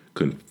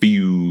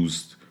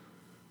 confused,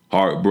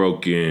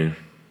 heartbroken,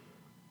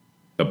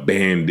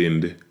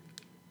 abandoned,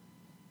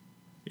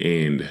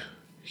 and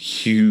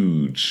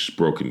huge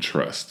broken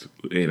trust.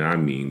 And I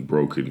mean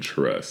broken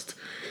trust.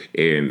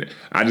 And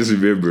I just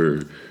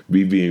remember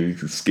me being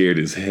scared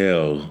as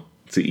hell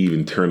to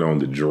even turn on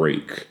the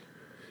Drake.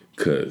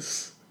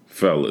 Because,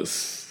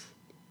 fellas,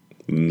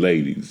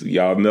 ladies,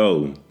 y'all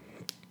know,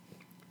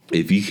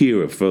 if you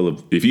hear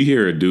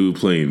a dude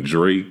playing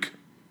Drake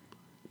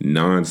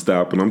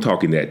nonstop, and I'm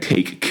talking that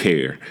Take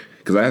Care,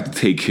 because I have to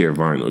Take Care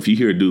vinyl. If you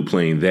hear a dude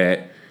playing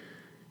that,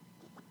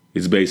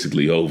 it's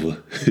basically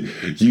over.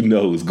 You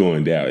know it's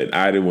going down. And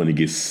I didn't want to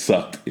get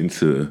sucked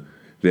into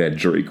that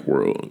Drake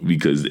world,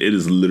 because it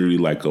is literally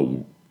like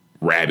a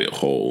rabbit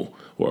hole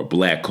or a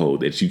black hole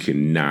that you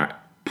cannot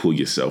pull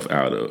yourself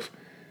out of.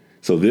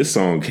 So this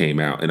song came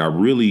out, and I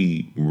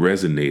really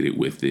resonated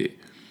with it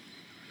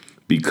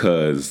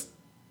because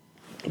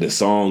the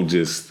song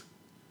just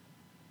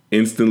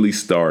instantly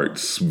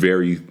starts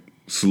very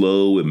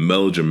slow and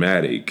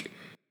melodramatic.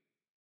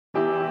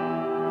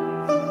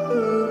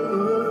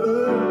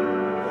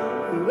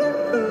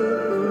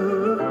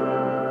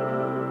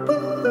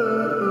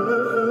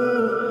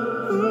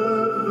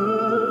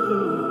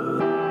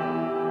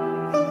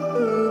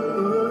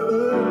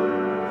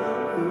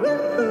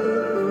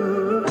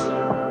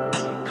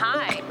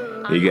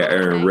 You got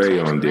Aaron Ray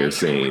on there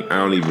saying, I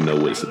don't even know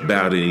what it's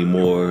about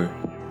anymore.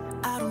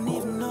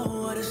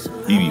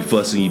 You be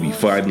fussing, you be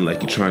fighting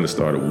like you're trying to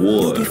start a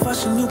war. You be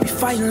fussing, you be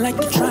fighting like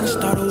you're trying to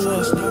start a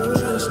war.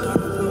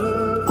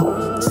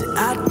 Say,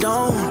 I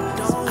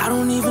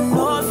don't even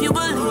know if you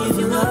believe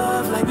in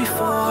love like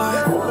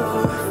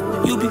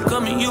before. You be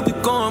coming, you be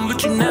going,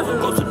 but you never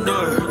close the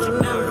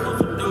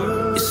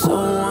door. It's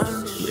so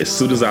as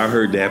soon as I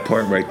heard that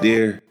part right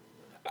there,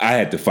 I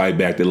had to fight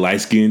back the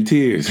light-skinned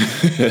tears.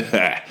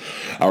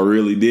 I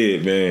really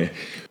did, man.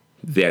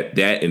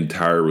 That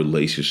entire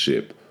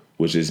relationship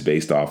was just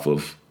based off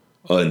of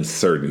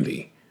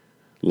uncertainty.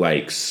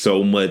 Like,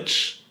 so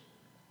much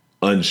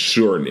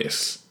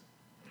unsureness.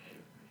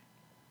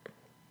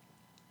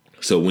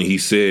 So when he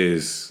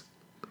says,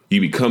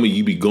 you be coming,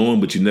 you be going,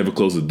 but you never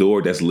close the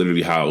door, that's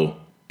literally how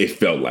it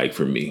felt like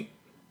for me.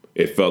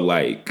 It felt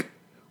like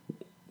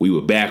we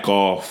would back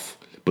off,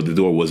 but the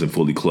door wasn't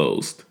fully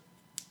closed.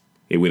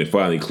 And when it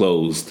finally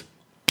closed,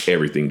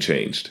 everything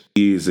changed.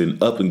 He is an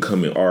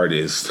up-and-coming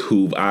artist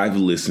who I've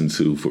listened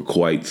to for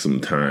quite some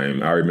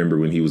time. I remember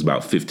when he was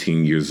about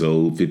 15 years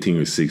old, 15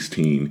 or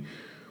 16,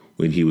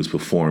 when he was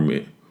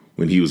performing,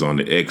 when he was on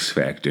the X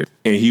Factor.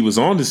 And he was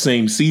on the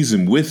same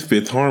season with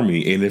Fifth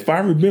Harmony. And if I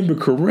remember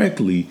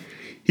correctly,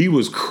 he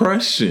was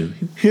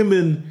crushing. Him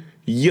and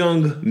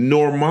young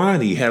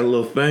Normani had a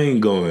little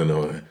thing going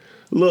on.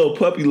 A little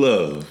puppy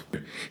love.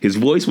 His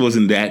voice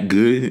wasn't that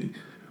good,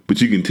 but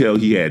you can tell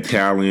he had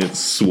talent,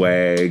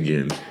 swag,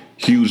 and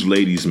huge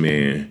ladies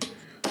man.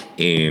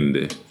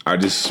 And I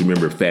just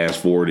remember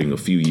fast forwarding a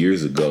few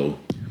years ago,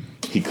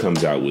 he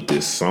comes out with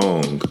this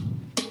song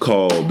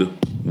called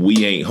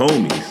We Ain't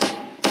Homies.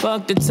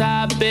 fuck the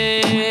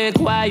topic,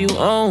 why you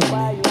on?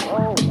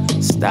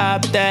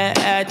 Stop that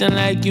acting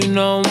like you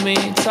know me.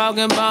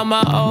 Talking about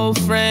my old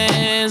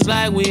friends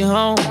like we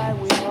home.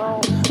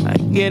 I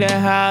get it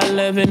how I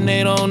live and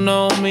they don't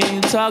know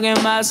me. Talking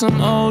about some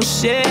old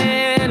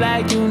shit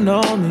like you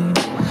know me.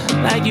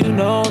 Like you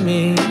know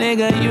me,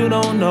 nigga, you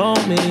don't know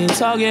me.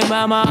 Talking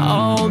about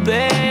my old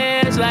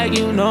bitch like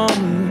you know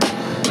me.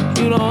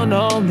 You don't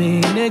know me,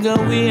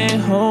 nigga, we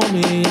ain't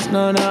homies,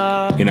 no.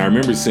 And I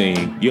remember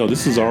saying, yo,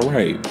 this is all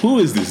right. Who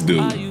is this dude?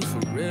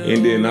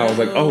 And then I was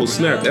like, oh,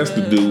 snap, that's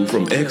the dude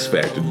from X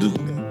Factor.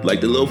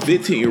 Like the little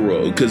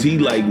 15-year-old. Because he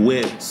like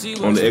went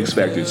on the X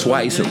Factor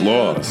twice and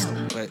lost.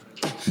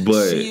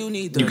 But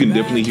you can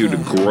definitely hear the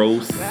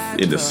growth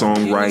in the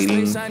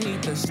songwriting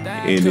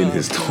and in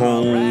his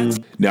tone.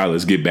 Now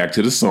let's get back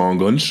to the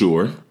song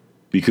Unsure,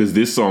 because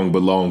this song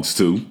belongs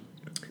to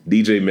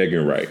DJ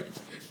Megan Wright.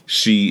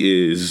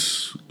 She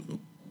is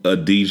a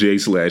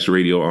DJ /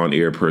 radio on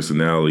air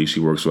personality. She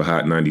works for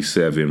Hot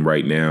 97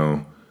 right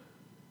now.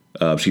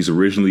 She's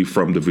originally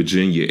from the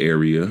Virginia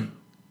area,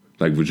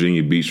 like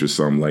Virginia Beach or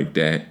something like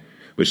that.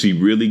 But she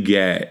really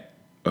got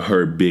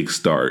her big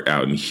start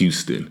out in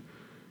Houston.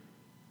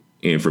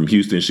 And from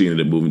Houston, she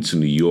ended up moving to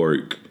New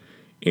York.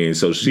 And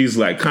so she's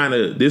like kind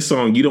of, this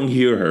song, you don't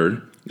hear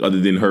her other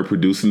than her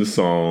producing the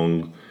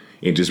song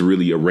and just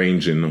really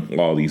arranging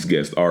all these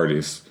guest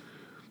artists.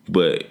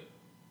 But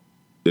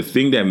the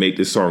thing that made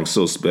this song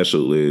so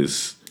special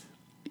is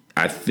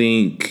I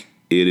think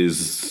it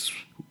is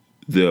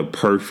the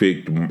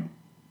perfect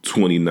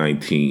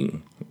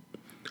 2019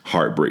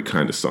 heartbreak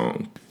kind of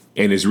song.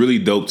 And it's really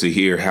dope to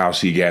hear how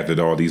she gathered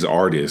all these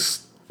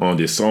artists on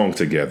this song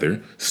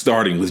together,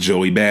 starting with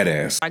Joey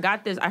Badass.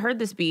 I heard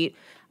this beat.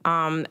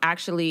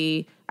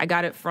 Actually, I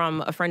got it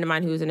from a friend of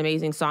mine who's an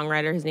amazing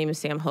songwriter. His name is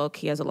Sam Hook.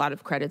 He has a lot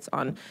of credits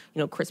on,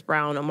 Chris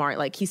Brown, Omar.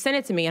 Like, he sent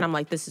it to me, and I'm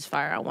like, this is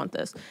fire. I want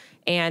this.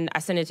 And I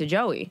sent it to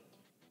Joey,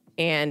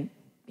 and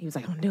he was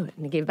like, I want to do it.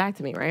 And he gave it back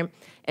to me, right?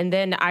 And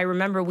then I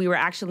remember we were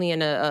actually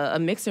in a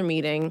mixer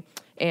meeting,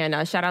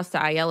 and shout outs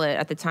to Ayala.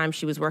 At the time,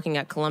 she was working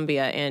at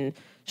Columbia, and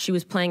she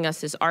was playing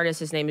us this artist.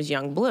 His name is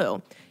Young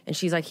Blue. And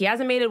she's like, he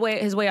hasn't made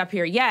his way up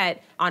here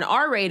yet on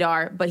our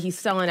radar, but he's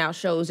selling out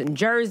shows in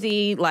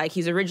Jersey. Like,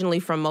 he's originally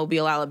from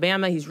Mobile,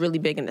 Alabama. He's really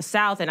big in the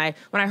South. And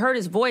when I heard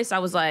his voice, I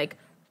was like,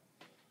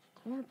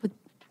 I want to put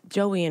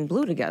Joey and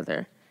Blue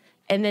together.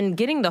 And then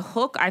getting the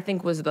hook, I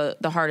think, was the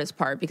hardest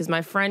part, because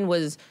my friend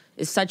is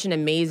such an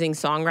amazing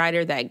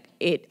songwriter that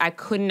I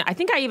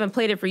think I even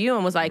played it for you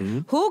and was like,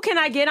 who can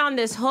I get on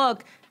this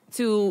hook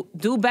to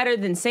do better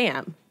than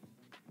Sam?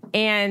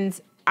 And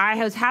I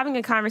was having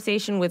a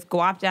conversation with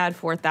Guap Dad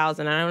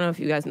 4000. I don't know if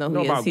you guys know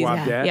who he is.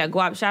 Guap Dad. Yeah,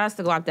 Guap. Shout outs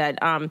to Guap Dad.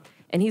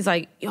 And he's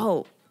like,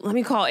 yo, let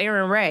me call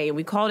Aaron Ray. And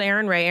we called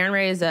Aaron Ray. Aaron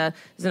Ray is an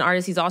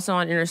artist. He's also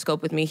on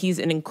Interscope with me. He's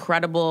an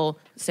incredible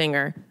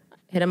singer.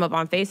 hit him up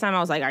on FaceTime. I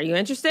was like, are you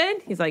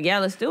interested? He's like, yeah,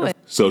 let's do it.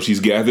 So she's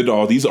gathered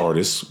all these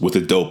artists with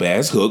a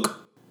dope-ass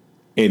hook,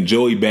 and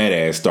Joey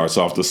Badass starts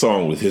off the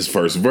song with his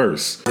first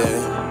verse.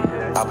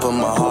 I put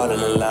my heart on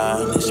the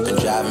line. It's been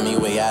driving me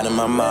way out of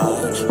my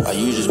mind. Why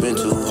you just been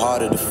too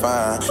hard to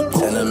define?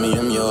 Telling me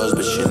I'm yours,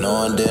 but you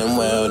know damn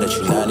well that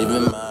you're not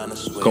even mine.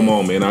 Come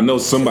on, man. I know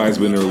somebody's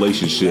been in a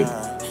relationship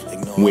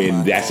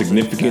when that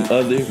significant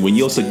other, when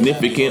your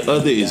significant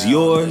other is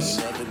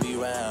yours,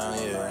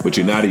 but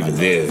you're not even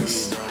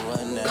theirs.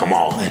 Come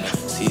on.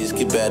 See us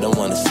get better,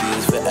 wanna see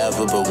us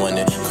forever, but when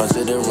it comes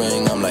to the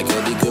ring, I'm like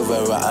Eddie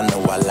Guerrero. I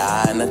know I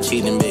lie and I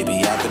cheating,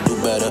 baby, I could do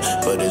better,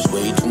 but there's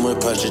way too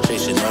much pressure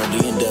chasing on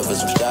the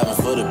endeavors. I'm striving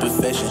for the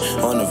perfection,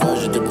 on the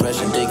verge of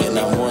depression, thinking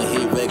I one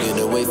hit record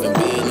away from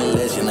being a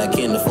legend. I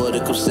can't afford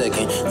to come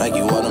second, like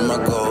you one of my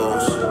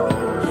goals.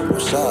 I'm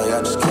sorry,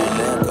 I just can't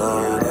let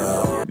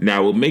go.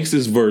 Now, what makes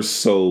this verse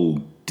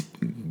so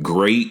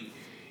great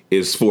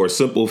is for a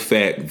simple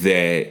fact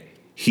that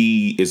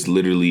he is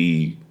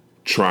literally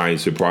trying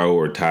to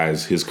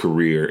prioritize his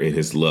career and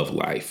his love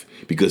life,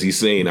 because he's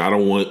saying, I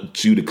don't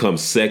want you to come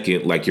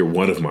second like you're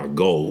one of my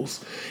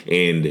goals.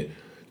 And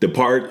the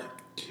part,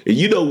 and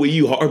you know when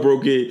you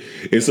heartbroken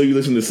and so you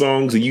listen to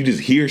songs and you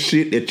just hear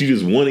shit that you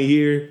just want to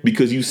hear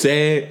because you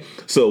sad.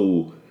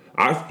 So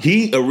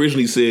he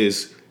originally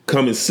says,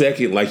 coming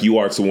second like you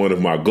are to one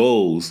of my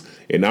goals.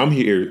 And I'm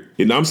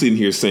sitting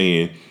here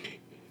saying,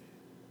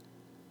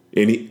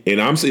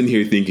 and I'm sitting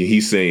here thinking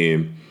he's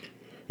saying,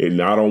 and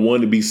I don't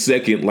want to be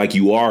second like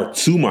you are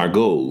to my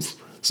goals.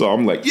 So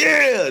I'm like,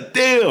 yeah,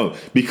 damn.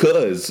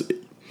 Because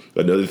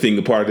another thing,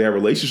 a part of that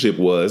relationship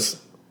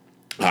was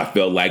I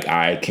felt like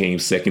I came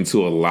second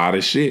to a lot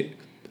of shit.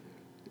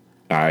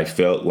 I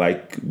felt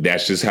like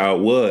that's just how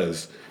it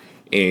was.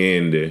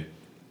 And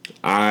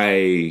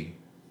I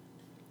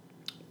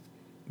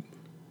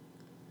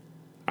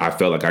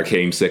felt like I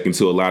came second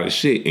to a lot of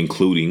shit,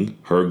 including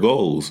her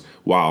goals.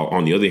 While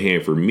on the other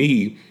hand, for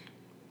me,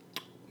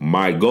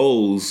 my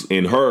goals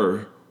and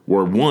her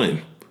were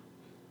one.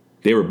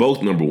 They were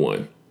both number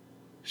one.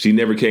 She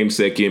never came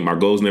second. My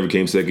goals never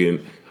came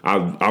second.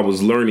 I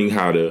was learning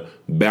how to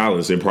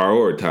balance and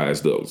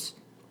prioritize those.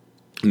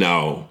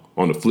 Now,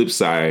 on the flip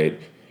side,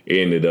 it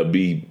ended up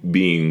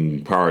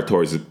being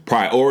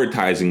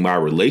prioritizing my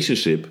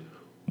relationship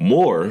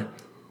more,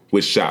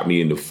 which shot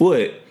me in the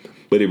foot,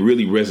 but it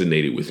really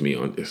resonated with me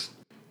on this.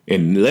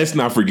 And let's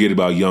not forget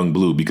about Young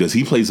Blue, because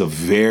he plays a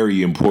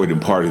very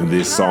important part in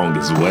this song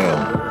as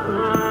well.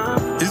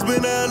 It's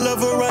been a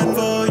love run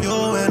for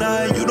you and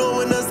I. You know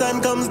when the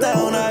sun comes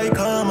down, I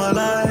come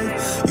alive.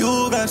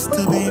 You got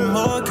to be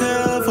more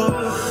careful.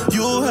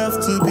 You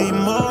have to be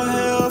more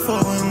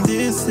helpful in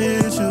this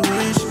situation.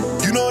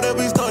 You know that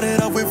we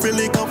started off with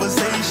friendly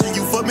conversation.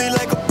 You fuck me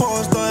like a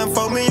porn star and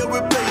found me a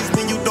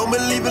replacement. You don't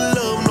believe in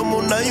love no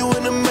more, now you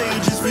in the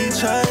matrix. We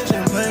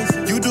changing place.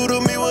 You do to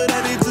me what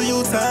I did to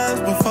you times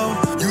before.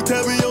 You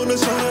tap me on the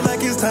shoulder like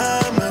it's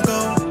time to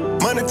go.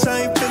 Money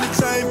change, feeling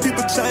change,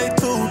 people change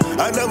too.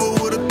 I never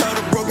would have thought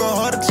a broken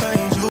heart to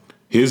change you.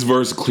 His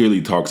verse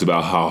clearly talks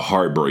about how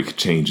heartbreak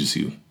changes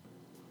you.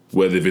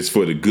 Whether if it's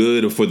for the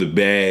good or for the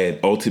bad,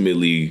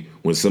 ultimately,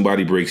 when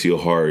somebody breaks your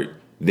heart,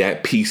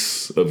 that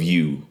piece of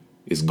you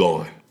is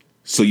gone.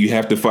 So you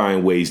have to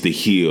find ways to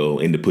heal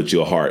and to put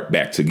your heart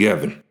back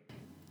together.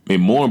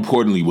 And more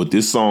importantly, what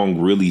this song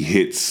really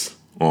hits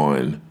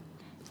on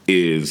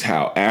is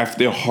how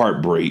after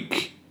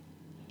heartbreak,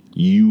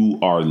 you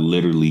are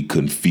literally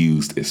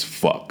confused as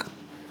fuck.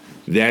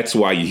 That's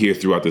why you hear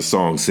throughout the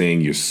song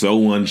saying you're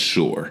so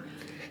unsure.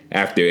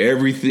 After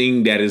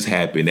everything that has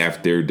happened,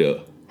 after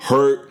the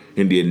hurt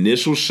and the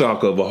initial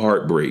shock of a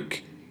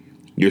heartbreak,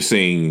 you're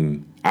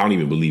saying, I don't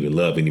even believe in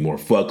love anymore.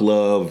 Fuck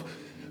love,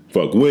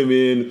 fuck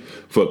women,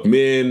 fuck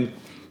men,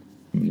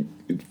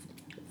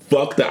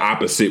 fuck the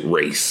opposite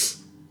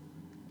race.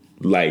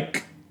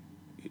 Like,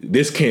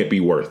 this can't be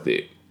worth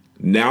it.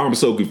 Now I'm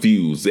so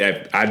confused.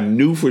 I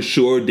knew for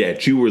sure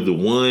that you were the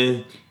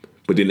one,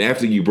 but then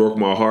after you broke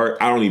my heart,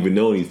 I don't even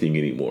know anything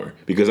anymore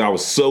because I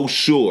was so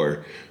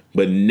sure.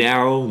 But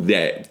now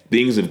that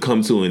things have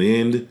come to an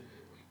end,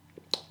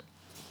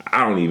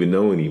 I don't even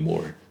know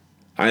anymore.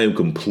 I am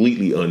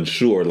completely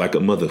unsure like a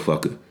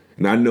motherfucker.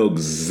 And I know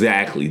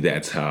exactly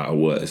that's how I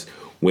was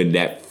when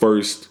that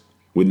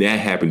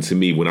happened to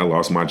me, when I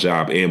lost my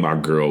job and my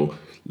girl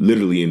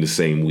literally in the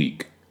same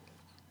week.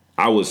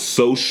 I was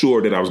so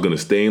sure that I was going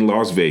to stay in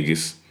Las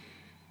Vegas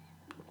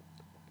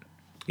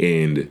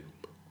and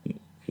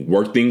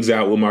work things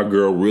out with my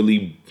girl,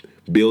 really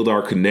build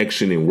our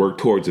connection and work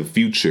towards a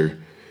future.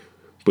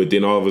 But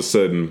then all of a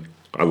sudden,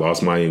 I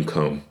lost my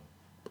income.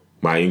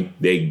 I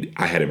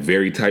had a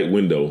very tight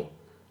window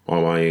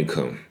on my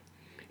income.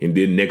 And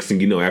then next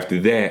thing you know, after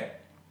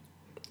that,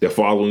 the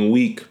following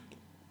week,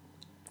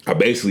 I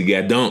basically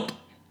got dumped.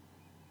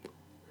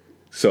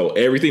 So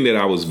everything that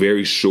I was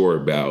very sure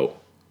about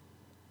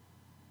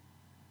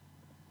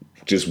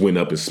just went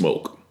up in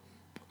smoke.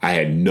 I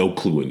had no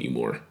clue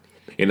anymore.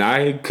 And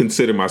I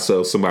consider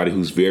myself somebody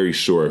who's very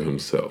sure of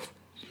himself.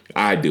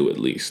 I do, at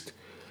least.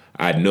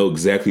 I know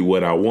exactly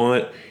what I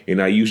want,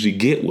 and I usually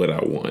get what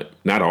I want.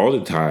 Not all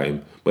the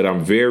time, but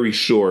I'm very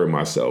sure of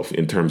myself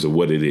in terms of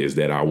what it is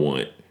that I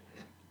want.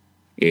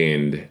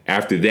 And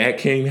after that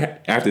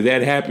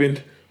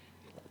happened,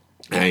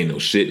 I ain't no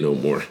shit no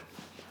more.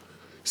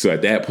 So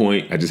at that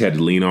point, I just had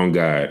to lean on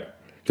God,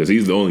 because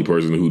he's the only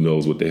person who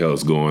knows what the hell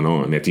is going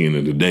on at the end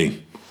of the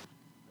day.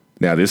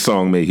 Now, this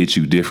song may hit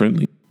you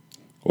differently,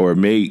 or I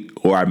may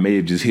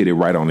have just hit it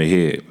right on the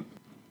head.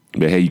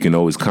 But hey, you can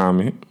always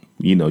comment.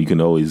 You know, you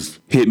can always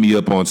hit me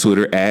up on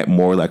Twitter at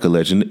More Like a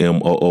Legend,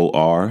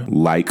 MOOR,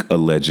 like a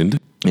legend.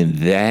 And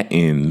that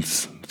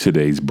ends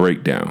today's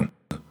breakdown.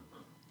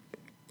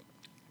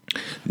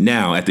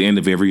 Now, at the end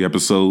of every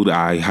episode,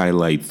 I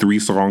highlight 3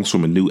 songs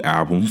from a new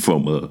album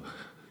from a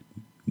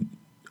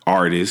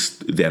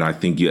artist that I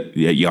think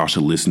y'all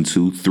should listen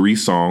to. 3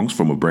 songs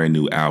from a brand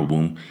new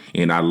album.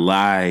 And I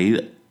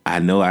lied. I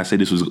know I said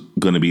this was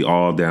going to be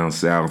all down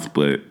south,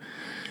 but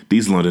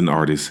these London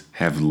artists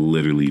have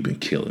literally been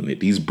killing it.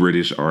 These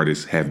British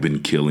artists have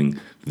been killing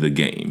the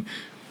game.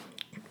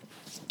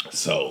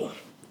 So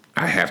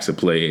I have to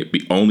play it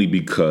only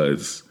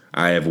because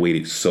I have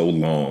waited so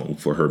long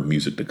for her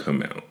music to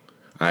come out.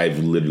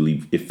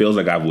 It feels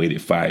like I've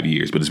waited 5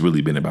 years, but it's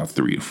really been about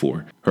 3 or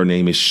 4. Her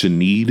name is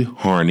Sinead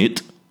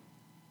Harnett.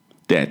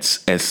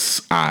 That's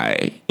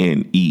SINEAD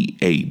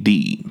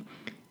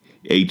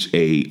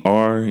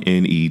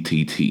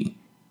HARNETT.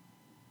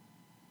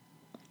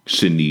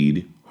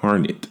 Sinead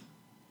Harnett.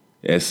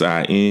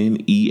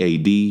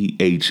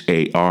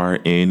 SINEAD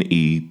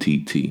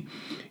HARNETT.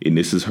 And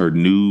this is her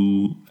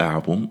new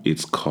album.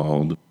 It's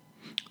called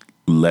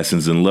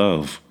Lessons in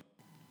Love.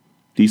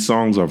 These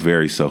songs are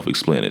very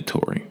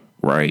self-explanatory,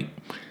 right?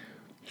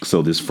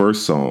 So this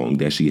first song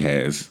that she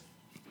has,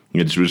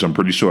 which I'm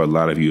pretty sure a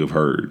lot of you have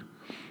heard,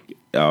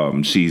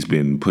 she's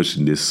been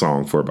pushing this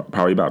song for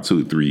probably about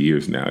 2 or 3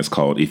 years now. It's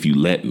called If You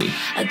Let Me.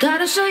 I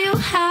gotta show you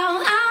how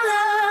I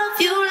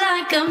love you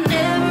like I've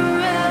never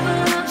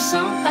ever loved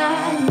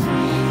somebody.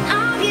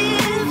 I'll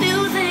give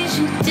you things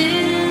you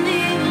didn't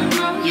even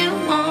know you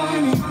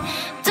wanted.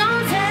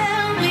 Don't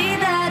tell me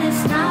that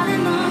it's not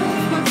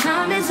enough. My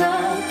time is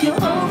up, you're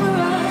over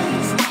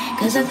us.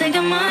 'Cause I think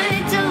I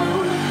might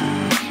do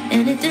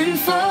anything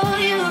for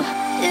you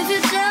if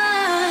you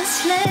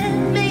just let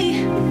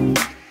me.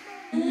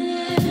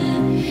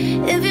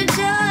 If you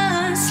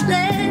just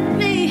let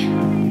me.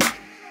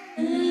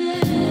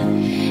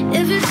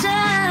 If you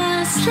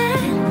just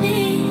let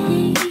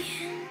me.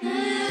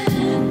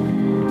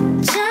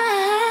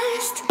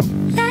 Just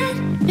let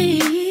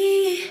me.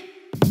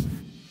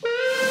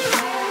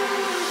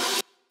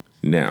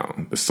 Now,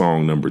 the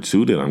song number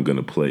 2 that I'm going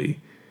to play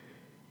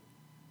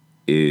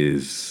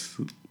is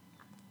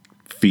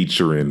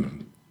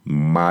featuring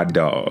my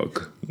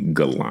dog,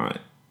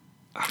 Gallant.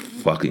 I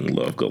fucking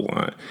love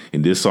Gallant.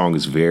 And this song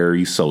is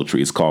very sultry.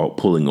 It's called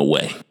Pulling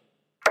Away.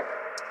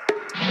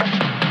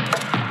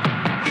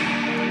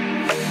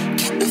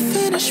 Can we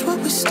finish what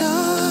we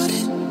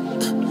started?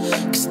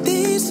 'Cause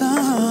these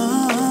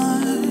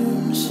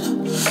arms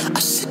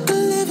are sick of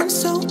living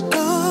so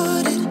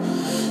guarded,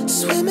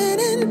 swimming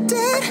in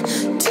debt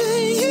to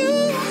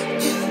you.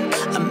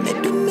 I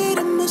maybe made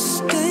a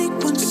mistake,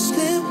 one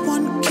slip,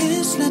 one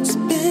kiss, let's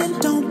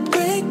bend, don't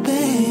break,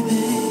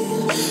 baby.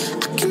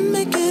 I can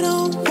make it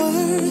all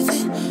worth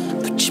it,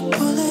 but you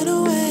pull it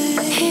away.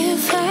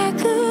 If I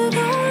could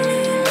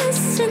only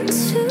listen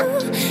to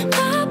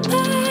my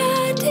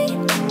body,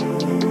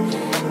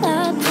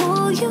 I'd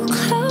pull you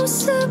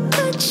closer,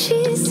 but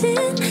she's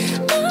in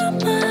my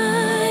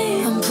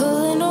mind. I'm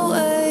pulling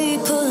away,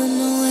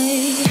 pulling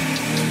away,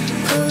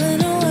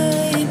 pulling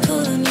away,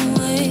 pulling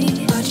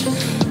away,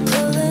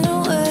 pulling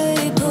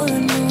away,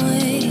 pulling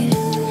away,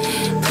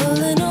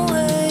 pulling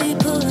away,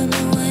 pulling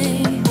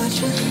away,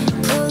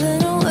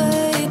 pulling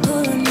away,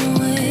 pulling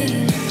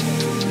away.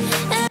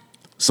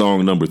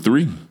 Song number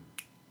 3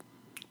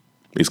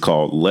 is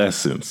called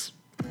Lessons.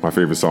 My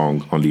favorite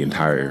song on the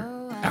entire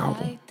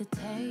album. The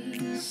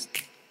taste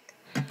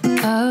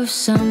of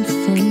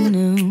something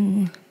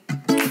new.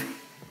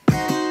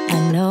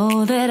 I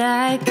know that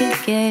I could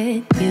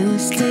get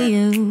used to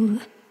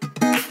you,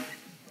 but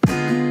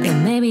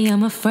maybe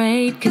I'm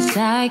afraid 'cause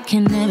I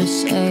can never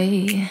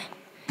say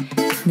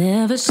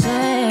that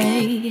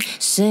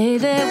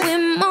we're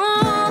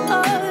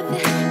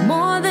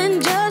more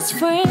than just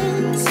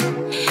friends.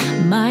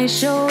 My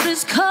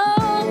shoulder's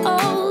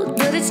cold,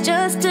 but it's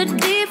just a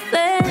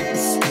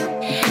defense.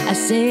 I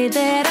say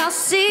that I'll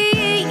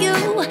see you,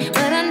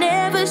 but I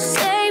never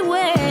say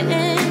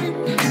when.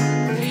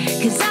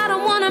 'Cause I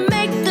don't wanna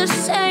make the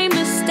same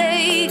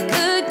mistake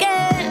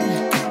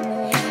again.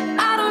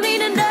 I don't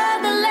need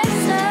another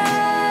lesson.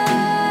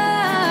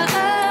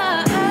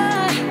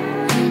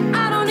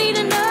 I don't need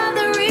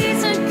another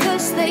reason,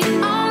 'cause they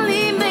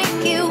only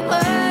make it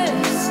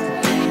worse.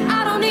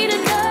 I don't need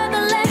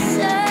another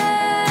lesson.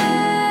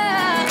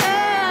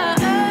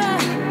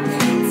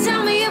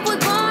 Tell me if we're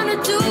gonna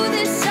do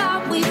this,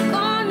 are we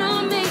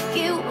gonna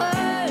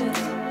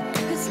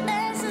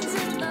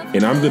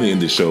And I'm going to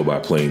end the show by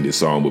playing this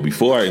song. But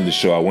before I end the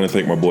show, I want to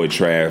thank my boy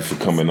Trav for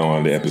coming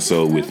on the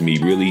episode with me,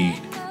 really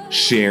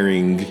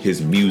sharing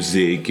his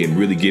music and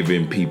really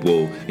giving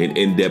people an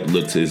in-depth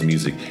look to his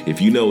music.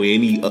 If you know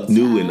any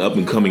new and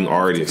up-and-coming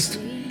artist,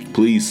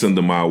 please send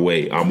them my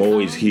way. I'm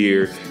always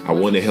here. I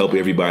want to help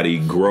everybody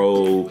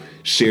grow,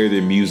 share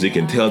their music,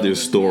 and tell their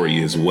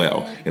story as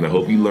well. And I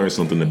hope you learned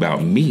something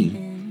about me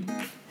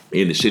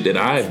and the shit that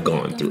I've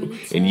gone through.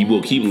 And you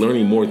will keep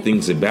learning more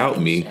things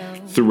about me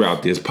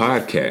throughout this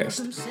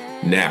podcast.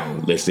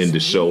 Now, let's end the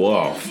show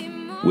off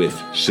with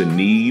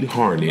Sinead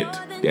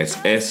Harnett. That's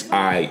SINEAD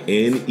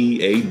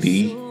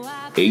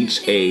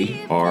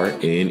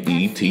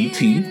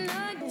HARNETT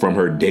from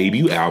her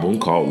debut album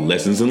called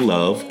Lessons in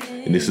Love.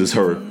 And this is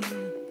her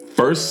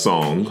first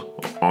song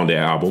on the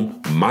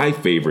album, my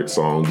favorite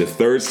song. The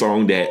third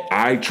song that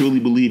I truly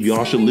believe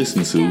y'all should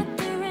listen to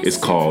is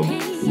called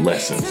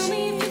Lessons.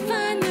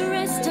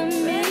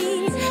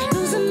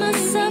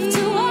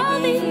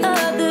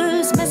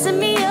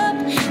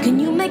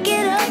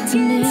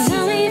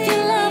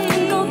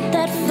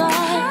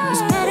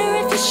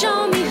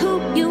 Show me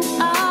who you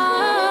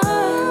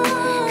are,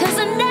 'cause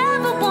I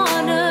never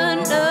want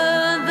another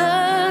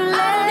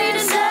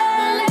lesson.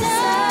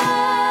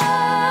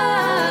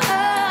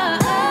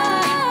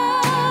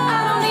 I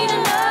don't need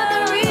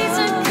another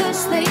reason,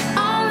 'cause they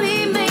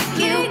only make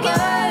it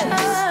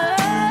worse.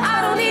 I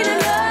don't need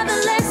another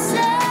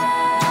lesson.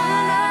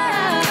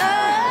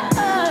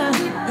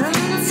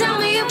 Tell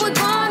me if we're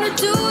gonna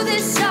do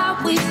this, how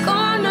we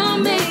gonna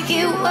make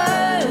it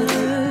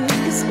work,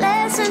 'cause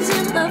lessons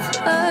in love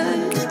hurt.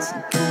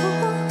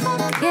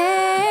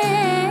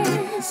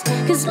 Yes,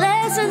 'cause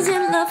lessons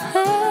in love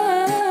hurt.